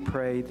Father, we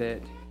pray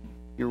that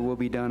your will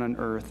be done on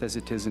earth as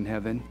it is in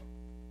heaven.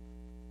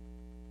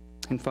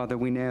 And Father,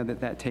 we know that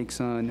that takes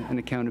on an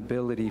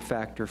accountability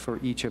factor for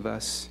each of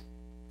us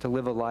to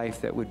live a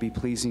life that would be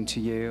pleasing to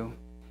you.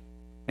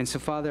 And so,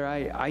 Father,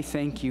 I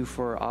thank you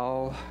for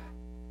all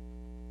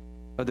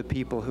of the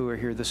people who are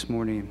here this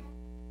morning.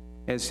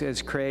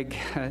 As Craig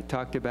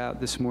talked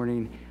about this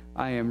morning,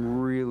 I am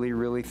really,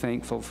 really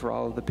thankful for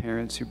all of the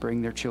parents who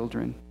bring their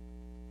children.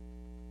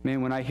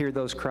 Man, when I hear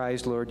those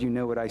cries, Lord, you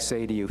know what I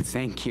say to you.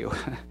 Thank you.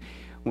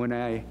 When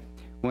I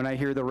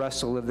hear the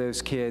rustle of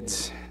those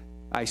kids,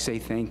 I say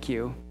thank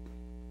you.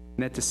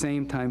 And at the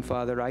same time,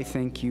 Father, I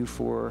thank you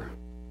for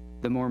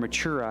the more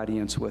mature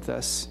audience with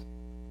us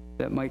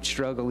that might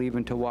struggle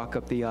even to walk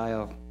up the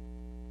aisle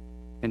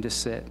and to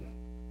sit.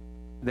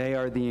 They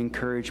are the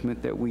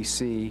encouragement that we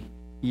see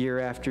year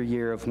after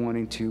year of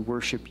wanting to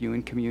worship you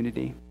in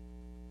community.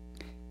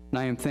 And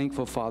I am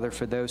thankful, Father,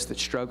 for those that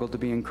struggle to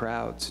be in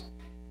crowds,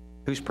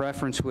 whose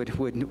preference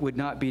would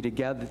not be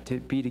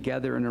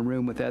together in a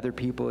room with other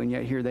people, and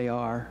yet here they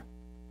are.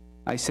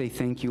 I say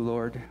thank you,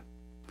 Lord.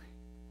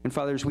 And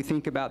Father, as we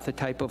think about the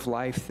type of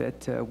life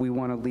that we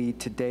want to lead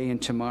today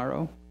and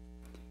tomorrow,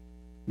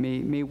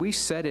 may we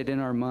set it in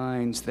our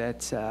minds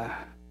that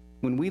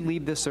when we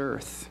leave this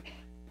earth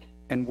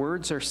and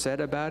words are said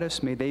about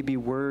us, may they be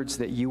words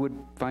that you would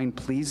find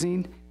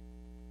pleasing,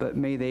 but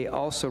may they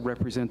also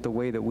represent the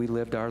way that we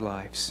lived our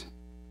lives.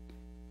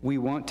 We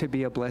want to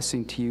be a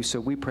blessing to you, so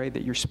we pray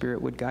that your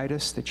Spirit would guide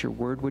us, that your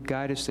word would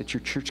guide us, that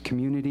your church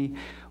community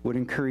would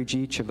encourage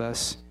each of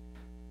us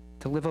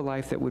to live a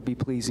life that would be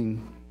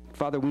pleasing.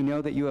 Father, we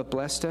know that you have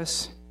blessed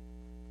us,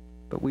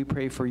 but we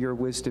pray for your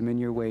wisdom and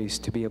your ways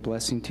to be a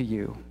blessing to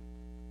you.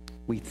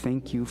 We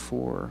thank you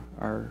for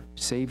our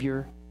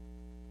Savior,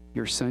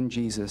 your Son,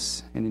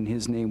 Jesus, and in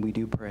his name we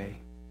do pray.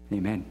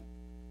 Amen.